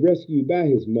being rescued by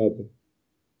his mother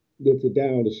than to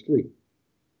die on the street.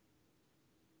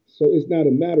 So it's not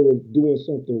a matter of doing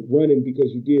something, running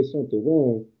because you did something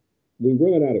wrong. We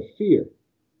run out of fear.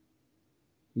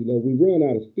 We run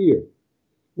out of fear.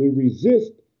 We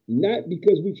resist not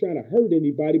because we're trying to hurt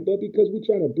anybody, but because we're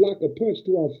trying to block a punch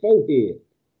to our forehead.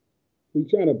 We're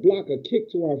trying to block a kick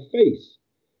to our face.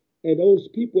 And those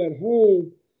people at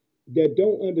home that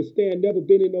don't understand, never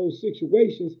been in those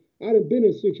situations. I done been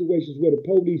in situations where the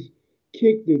police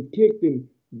kicked and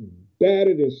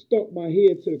battered and stuck my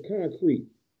head to the concrete,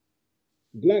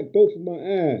 blacked both of my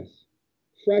eyes,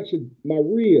 fractured my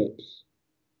ribs.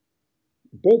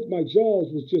 Both my jaws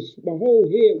my whole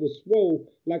head was swole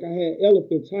like I had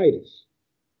elephantitis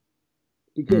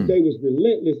because they was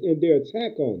relentless in their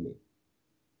attack on me.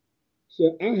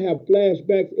 So I have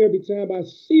flashbacks every time I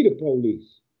see the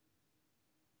police.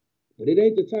 But it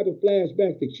ain't the type of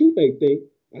flashbacks that you may think.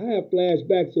 I have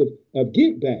flashbacks of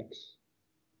get backs.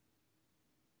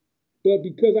 But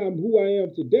because I'm who I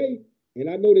am today, and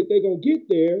I know that they're going to get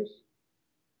theirs,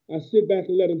 I sit back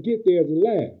and let them get theirs and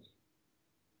laugh.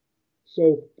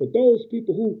 So for those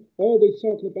people who always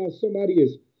talking about somebody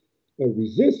is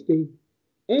resisting,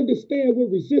 understand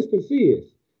what resistance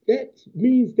is. That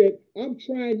means that I'm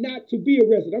trying not to be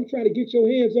arrested. I'm trying to get your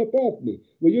hands up off me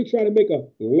when you're trying to make a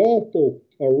lawful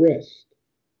arrest.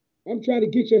 I'm trying to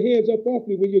get your hands up off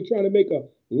me when you're trying to make a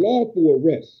lawful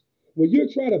arrest. When you're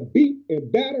trying to beat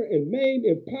and batter and maim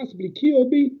and possibly kill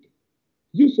me,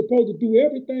 you're supposed to do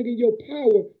everything in your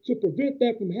power to prevent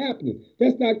that from happening.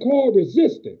 That's not called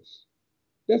resistance.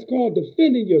 That's called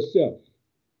defending yourself.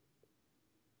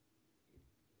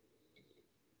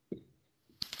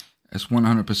 That's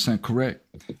 100% correct.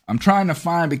 I'm trying to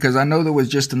find, because I know there was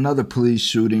just another police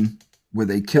shooting where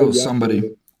they killed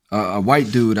somebody, a white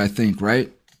dude, I think,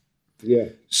 right? Yeah.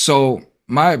 So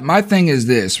my thing is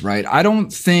this, right? I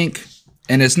don't think,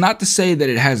 and it's not to say that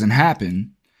it hasn't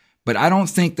happened, but I don't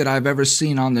think that I've ever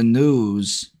seen on the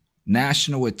news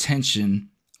national attention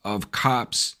of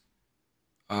cops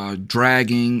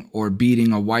dragging or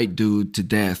beating a white dude to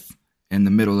death in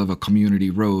the middle of a community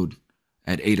road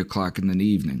at 8 o'clock in the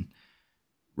evening,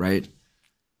 right?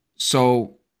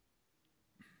 So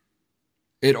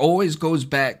it always goes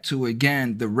back to,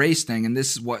 again, the race thing. And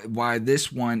this is why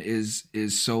this one is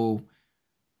so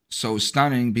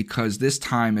stunning, because this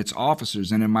time it's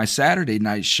officers. And in my Saturday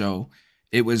night show,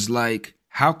 it was like,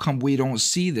 how come we don't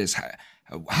see this?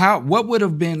 What would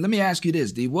have been, let me ask you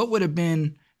this, D, what would have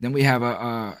been, then we have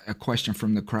a question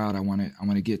from the crowd I want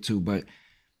to get to, but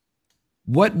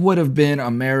what would have been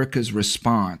America's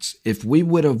response if we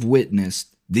would have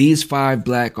witnessed these 5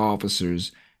 black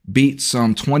officers beat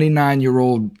some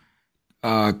 29-year-old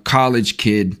college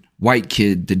kid, white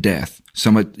kid, to death?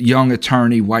 Some young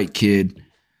attorney, white kid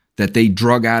that they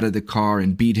drug out of the car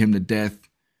and beat him to death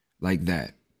like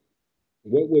that.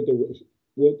 What would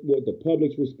the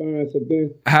public's response have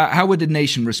been? How would the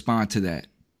nation respond to that?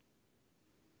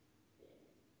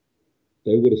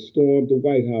 They would have stormed the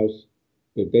White House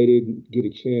if they didn't get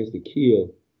a chance to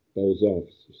kill those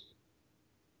officers.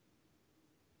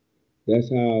 That's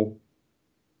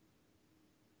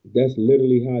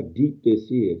literally how deep this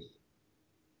is.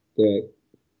 That,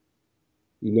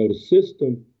 the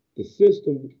system,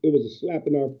 it was a slap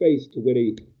in our face to where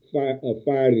they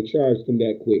fired and charged them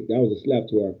that quick. That was a slap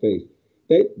to our face.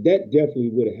 That definitely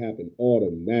would have happened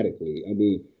automatically. I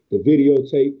mean, the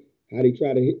videotape, how they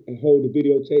try to hold the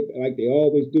videotape like they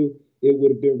always do, it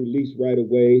would have been released right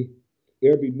away.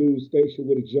 Every news station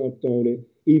would have jumped on it.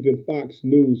 Even Fox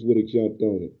News would have jumped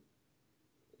on it.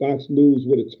 Fox News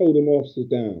would have towed them officers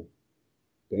down.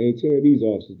 They ain't tearing these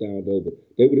officers down though, but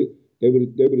they would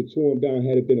have torn them down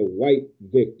had it been a white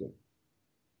victim.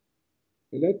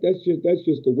 And that's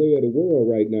just the way of the world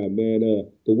right now, man.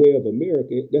 The way of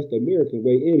America. That's the American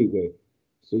way anyway.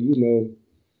 So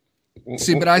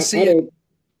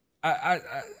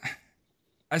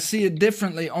I see it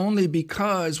differently only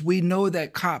because we know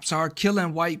that cops are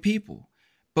killing white people,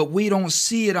 but we don't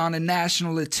see it on a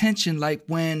national attention like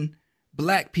when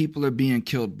black people are being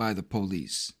killed by the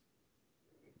police.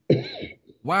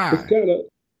 Why?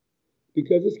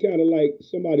 Because it's kind of like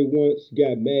somebody once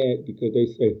got mad because they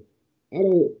say, I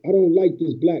don't like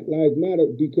this Black Lives Matter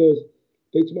because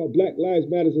they talk about Black Lives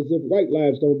Matter as if white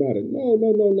lives don't matter. No.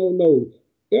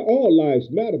 All lives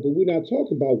matter, but we're not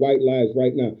talking about white lives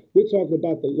right now. We're talking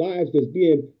about the lives that's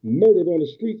being murdered on the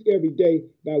streets every day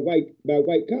by white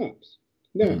cops.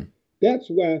 Now, that's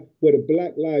where the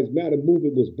Black Lives Matter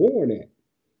movement was born at.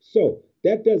 So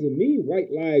that doesn't mean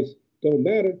white lives don't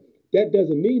matter. That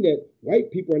doesn't mean that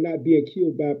white people are not being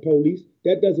killed by police.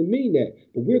 That doesn't mean that.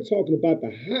 But we're talking about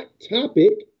the hot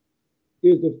topic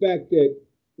is the fact that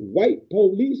white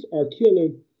police are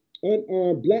killing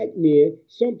unarmed black men,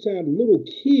 sometimes little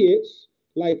kids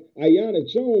like Aiyana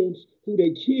Jones, who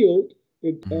they killed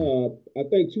in, I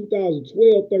think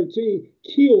 2012, 13,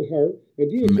 killed her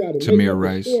and then tried to make Tamir up the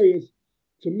Rice. story.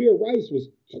 Tamir Rice was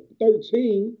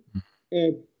 13,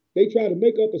 and they tried to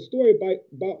make up a story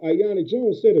about Aiyana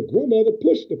Jones said her grandmother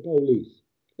pushed the police.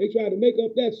 They tried to make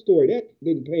up that story. That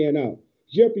didn't pan out.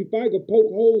 Jeffrey Pfeiffer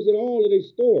poked holes in all of their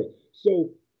stories.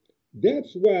 So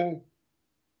that's why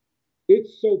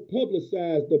it's so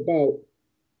publicized about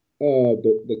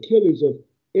the killings of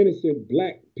innocent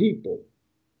black people.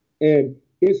 And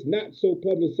it's not so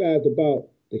publicized about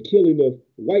the killing of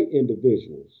white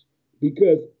individuals,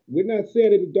 because we're not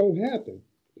saying that it don't happen,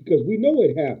 because we know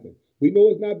it happened. We know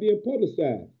it's not being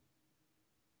publicized.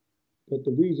 But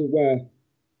the reason why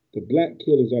the black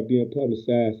killings are being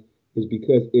publicized is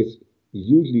because it's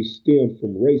usually stemmed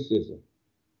from racism.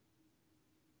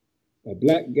 A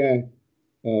black guy,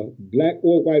 black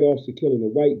or white officer killing a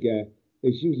white guy,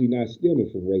 it's usually not stemming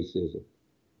from racism.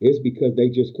 It's because they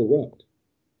just corrupt.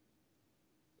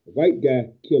 A white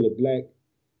guy kill a black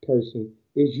person,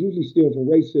 it's usually stemming from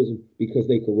racism because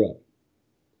they corrupt.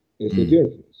 It's a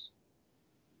difference.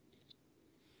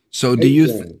 So do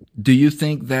you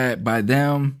think that by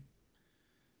them,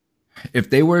 if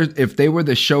they were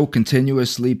to show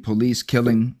continuously police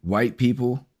killing white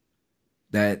people,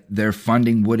 that their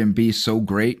funding wouldn't be so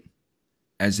great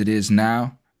as it is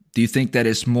now? Do you think that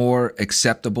it's more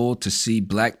acceptable to see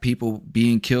black people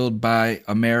being killed by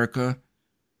America,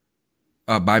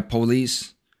 by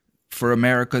police for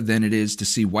America, than it is to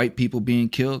see white people being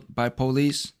killed by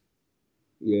police?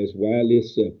 Yeah, it's widely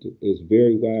accepted. It's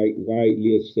very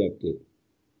widely accepted.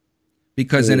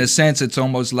 Because in a sense, it's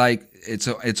almost like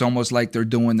it's almost like they're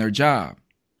doing their job.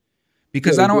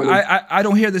 Because I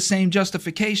don't hear the same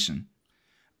justification.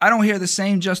 I don't hear the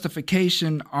same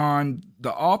justification on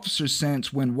the officer's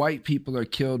sense when white people are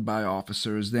killed by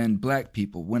officers than black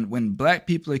people. When black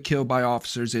people are killed by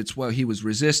officers, it's, well, he was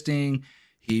resisting.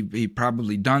 He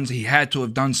probably he had to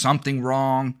have done something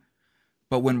wrong.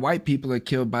 But when white people are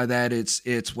killed by that,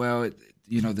 it's well,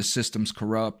 the system's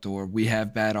corrupt, or we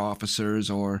have bad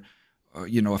officers, or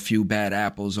a few bad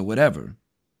apples, or whatever.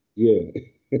 Yeah.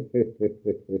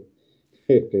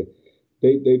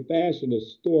 they fashion a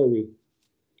story.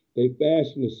 They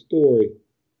fashion a story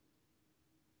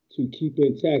to keep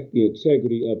intact the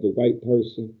integrity of the white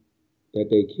person that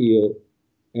they killed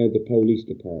and the police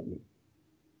department.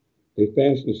 They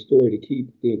fashion a story to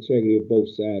keep the integrity of both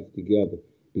sides together,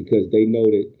 because they know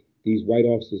that these white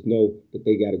officers know that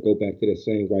they got to go back to that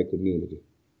same white community.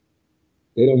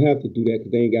 They don't have to do that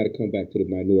because they ain't got to come back to the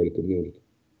minority community.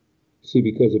 See,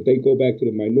 because if they go back to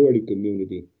the minority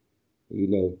community,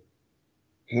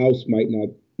 House might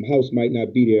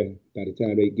not be there by the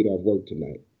time they get off work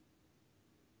tonight.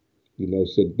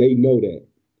 So they know that.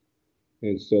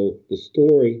 And so the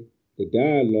story, the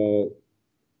dialogue,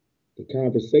 the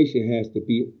conversation has to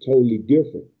be totally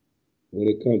different when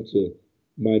it comes to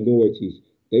minorities.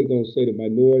 They're going to say the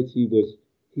minority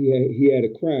he had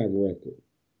a crime record.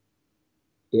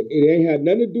 It ain't had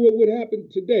nothing to do with what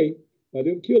happened today by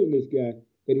them killing this guy,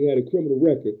 that he had a criminal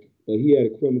record, but he had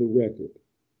a criminal record.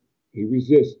 He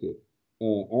resisted.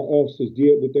 Our officers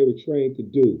did what they were trained to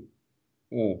do.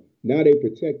 Now they're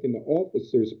protecting the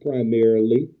officers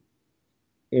primarily,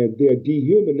 and they're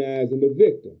dehumanizing the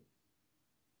victim.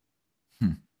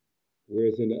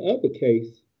 Whereas in the other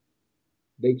case,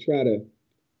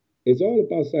 it's all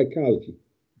about psychology.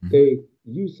 They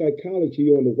use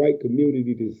psychology on the white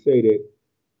community to say that,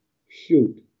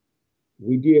 shoot,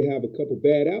 we did have a couple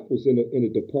bad apples in the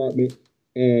department,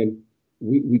 and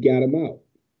we got them out.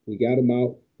 We got them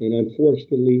out, and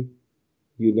unfortunately,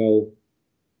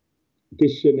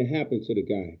 this shouldn't have happened to the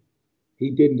guy.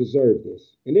 He didn't deserve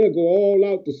this. And they'll go all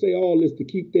out to say all this to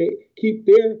keep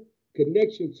their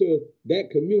connection to that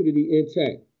community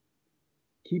intact.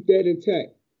 Keep that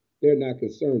intact. They're not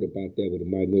concerned about that with the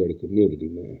minority community,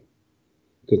 man,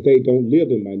 because they don't live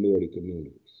in minority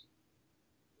communities.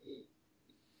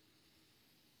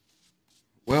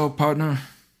 Well, partner,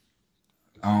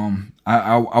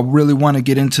 I really want to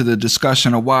get into the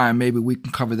discussion of why, and maybe we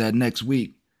can cover that next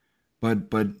week.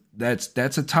 But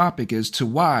that's a topic as to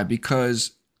why,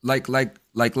 because like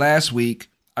last week,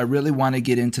 I really want to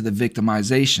get into the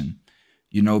victimization,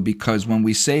 because when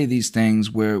we say these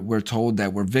things, we're told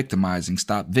that we're victimizing.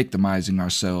 Stop victimizing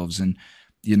ourselves, and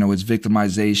it's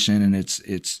victimization, and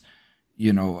it's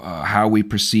how we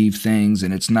perceive things,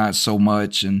 and it's not so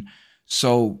much. And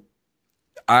so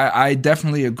I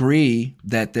definitely agree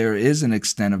that there is an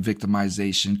extent of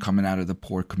victimization coming out of the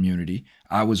poor community.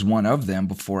 I was one of them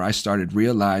before I started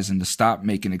realizing to stop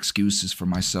making excuses for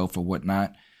myself or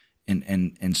whatnot,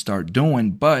 and start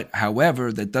doing. But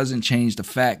however, that doesn't change the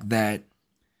fact that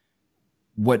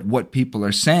what people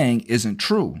are saying isn't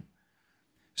true.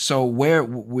 So where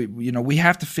we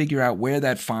have to figure out where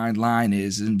that fine line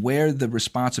is, and where the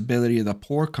responsibility of the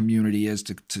poor community is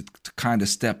to kind of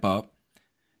step up,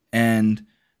 and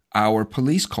our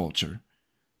police culture,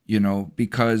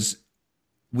 because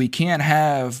we can't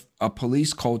have a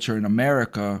police culture in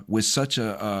America with such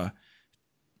a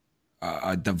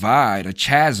divide, a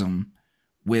chasm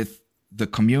with the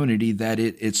community that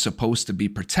it's supposed to be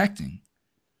protecting.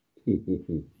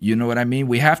 You know what I mean?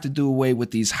 We have to do away with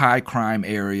these high crime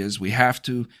areas. We have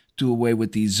to do away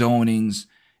with these zonings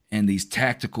and these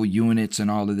tactical units and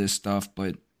all of this stuff.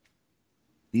 But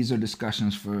these are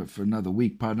discussions for another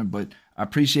week, partner. But I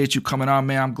appreciate you coming on,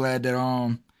 man. I'm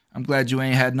glad you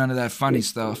ain't had none of that funny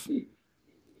stuff. You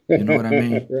know what I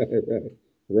mean?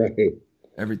 Right.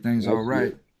 Everything's all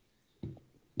right.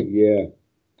 Yeah.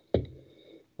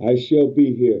 I shall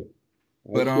be here.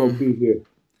 I shall be here.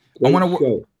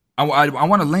 I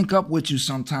want to link up with you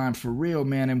sometime for real,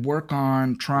 man, and work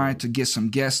on trying to get some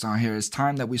guests on here. It's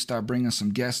time that we start bringing some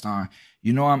guests on.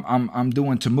 I'm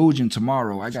doing Temujin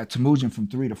tomorrow. I got Temujin from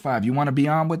 3 to 5. You want to be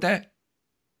on with that?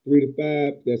 3 to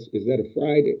 5. Is that a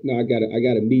Friday? No, I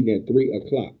got a meeting at 3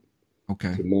 o'clock.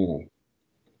 Okay. Tomorrow,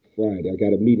 Friday. I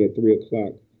got a meeting at 3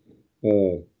 o'clock.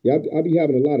 Yeah, I'll be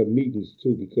having a lot of meetings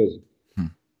too, because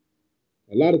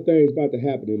a lot of things about to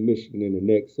happen in Michigan in the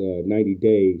next 90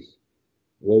 days.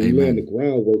 Well, we laying the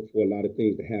groundwork for a lot of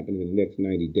things to happen in the next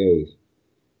 90 days.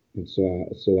 And so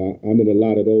I'm in a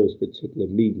lot of those particular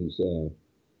meetings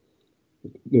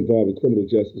involving criminal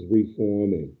justice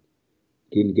reform and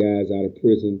getting guys out of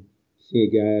prison,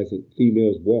 seeing guys and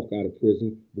females walk out of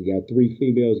prison. We got 3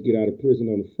 females get out of prison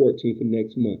on the 14th of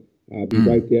next month. I'll be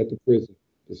right there at the prison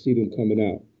to see them coming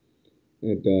out.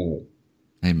 And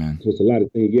amen. So it's a lot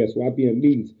of things. Yeah, so I'll be in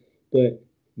meetings. But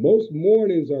most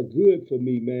mornings are good for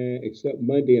me, man, except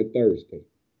Monday and Thursday.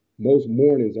 Most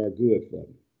mornings are good for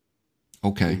me.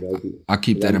 Okay. I'll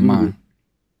keep that in mind.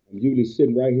 I'm usually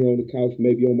sitting right here on the couch,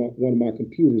 maybe on one of my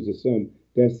computers or something.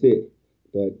 That's it.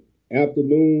 But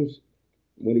afternoons,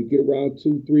 when it get around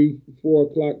 2, 3, 4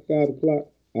 o'clock, 5 o'clock,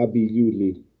 I'll be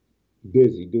usually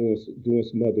busy doing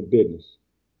some other business.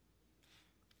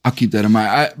 I'll keep that in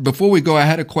mind. Before we go, I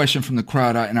had a question from the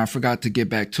crowd, and I forgot to get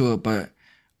back to it, but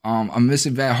I'm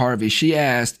missing Vat Harvey. She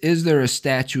asked, is there a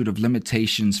statute of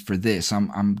limitations for this?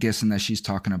 I'm guessing that she's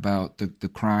talking about the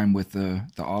crime with the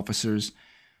officers.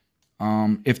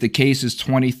 If the case is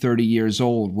 20, 30 years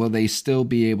old, will they still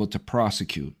be able to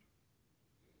prosecute?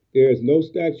 There is no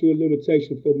statute of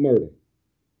limitation for murder.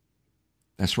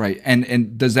 That's right.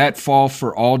 And does that fall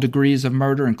for all degrees of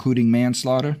murder, including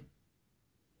manslaughter?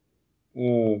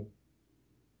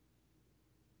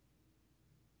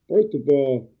 First of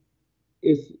all,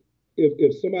 it's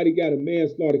if somebody got a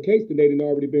manslaughter case, then they'd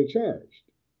already been charged.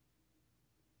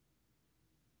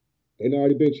 They'd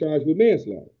already been charged with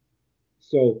manslaughter.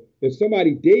 So if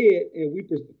somebody dead and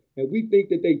we think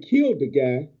that they killed the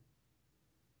guy,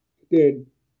 then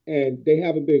and they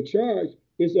haven't been charged,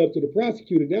 it's up to the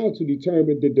prosecutor now to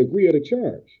determine the degree of the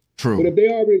charge. True. But if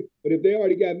they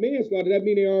already got manslaughter, that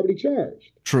means they're already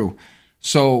charged. True.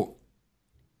 So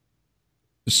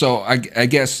I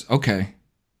guess, okay.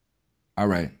 All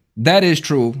right. That is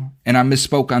true. And I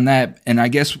misspoke on that. And I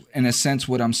guess in a sense,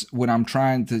 what I'm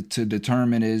trying to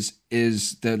determine is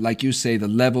the, like you say, the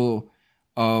level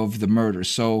of the murder.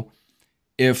 So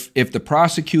if the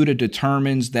prosecutor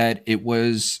determines that it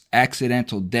was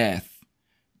accidental death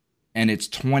and it's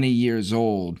 20 years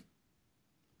old,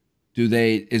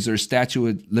 is there statute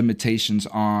of limitations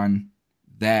on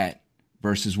that?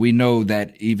 Versus we know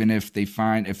that even if the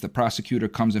prosecutor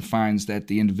comes and finds that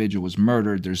the individual was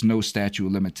murdered, there's no statute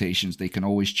of limitations. They can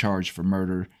always charge for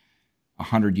murder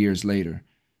 100 years later.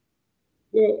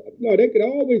 Well, no, they could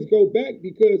always go back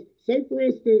because, say, for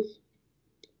instance,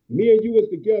 me and you was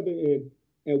together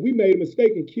and we made a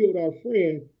mistake and killed our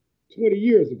friend 20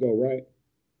 years ago, right?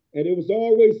 And it was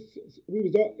always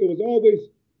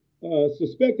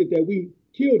suspected that we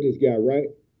killed this guy, right?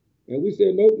 And we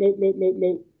said, nope.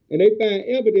 And they find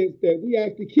evidence that we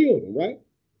actually killed him, right?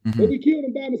 Mm-hmm. But we killed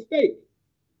him by mistake.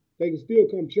 They can still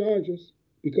come charge us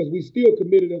because we still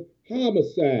committed a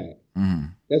homicide. Mm-hmm.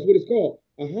 That's what it's called,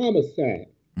 a homicide.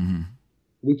 Mm-hmm.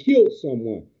 We killed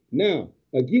someone. Now,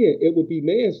 again, it would be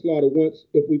manslaughter once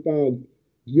if we found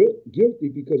guilty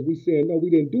because we saying, no, we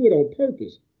didn't do it on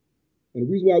purpose. And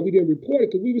the reason why we didn't report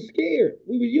it, because we were scared.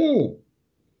 We were young.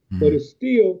 But it's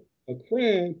still a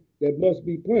crime that must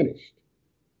be punished.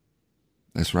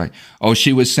 That's right. Oh,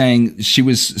 she was saying she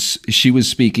was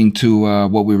speaking to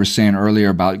what we were saying earlier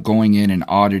about going in and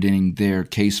auditing their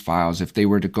case files. If they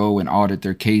were to go and audit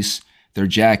their case, their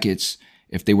jackets,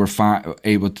 if they were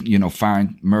able to,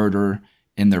 find murder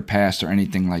in their past or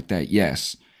anything like that,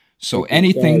 yes. So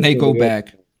anything they go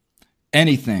back,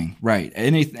 anything, right?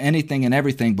 Anything and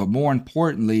everything. But more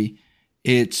importantly,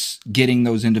 it's getting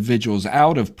those individuals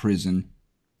out of prison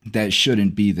that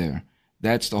shouldn't be there.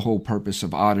 That's the whole purpose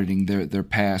of auditing their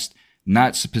past,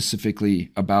 not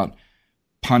specifically about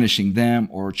punishing them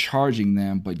or charging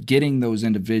them, but getting those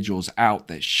individuals out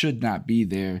that should not be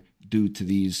there due to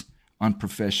these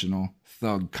unprofessional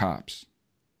thug cops.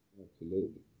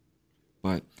 Absolutely.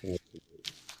 But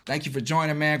thank you for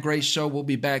joining, man. Great show. We'll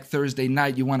be back Thursday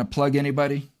night. You want to plug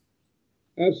anybody?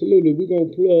 Absolutely. We're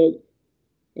going to plug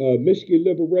Michigan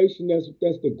Liberation. That's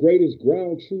the greatest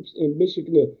ground troops in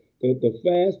Michigan. The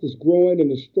fastest growing and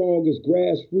the strongest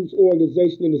grassroots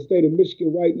organization in the state of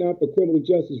Michigan right now for criminal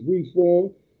justice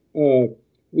reform.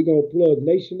 We're going to plug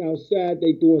Nation Outside.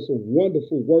 They're doing some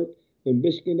wonderful work in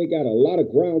Michigan. They got a lot of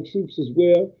ground troops as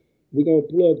well. We're going to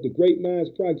plug the Great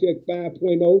Minds Project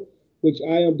 5.0, which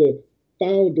I am the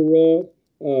founder of.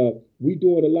 We're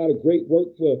doing a lot of great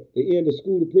work for the end of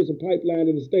school to prison pipeline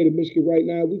in the state of Michigan right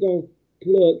now. We're going to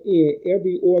plug in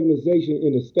every organization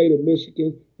in the state of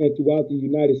Michigan and throughout the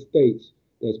United States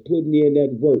that's putting in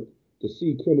that work to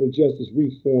see criminal justice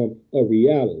reform a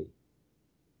reality.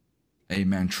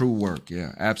 Amen. True work.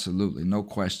 Yeah, absolutely. No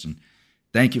question.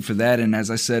 Thank you for that. And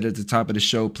as I said at the top of the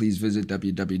show, please visit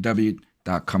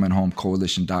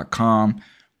www.cominghomecoalition.com.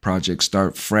 Project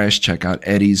Start Fresh. Check out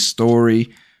Eddie's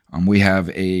story. We have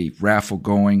a raffle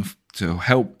going to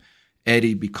help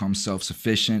Eddie become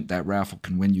self-sufficient. That raffle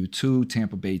can win you 2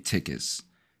 Tampa Bay tickets.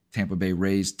 Tampa Bay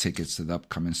Rays tickets to the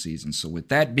upcoming season. So with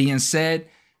that being said,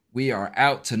 we are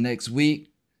out to next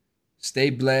week. Stay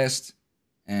blessed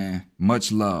and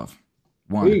much love.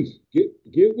 Peace. Get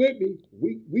with me.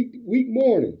 Week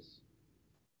mornings.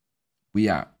 We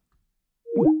out.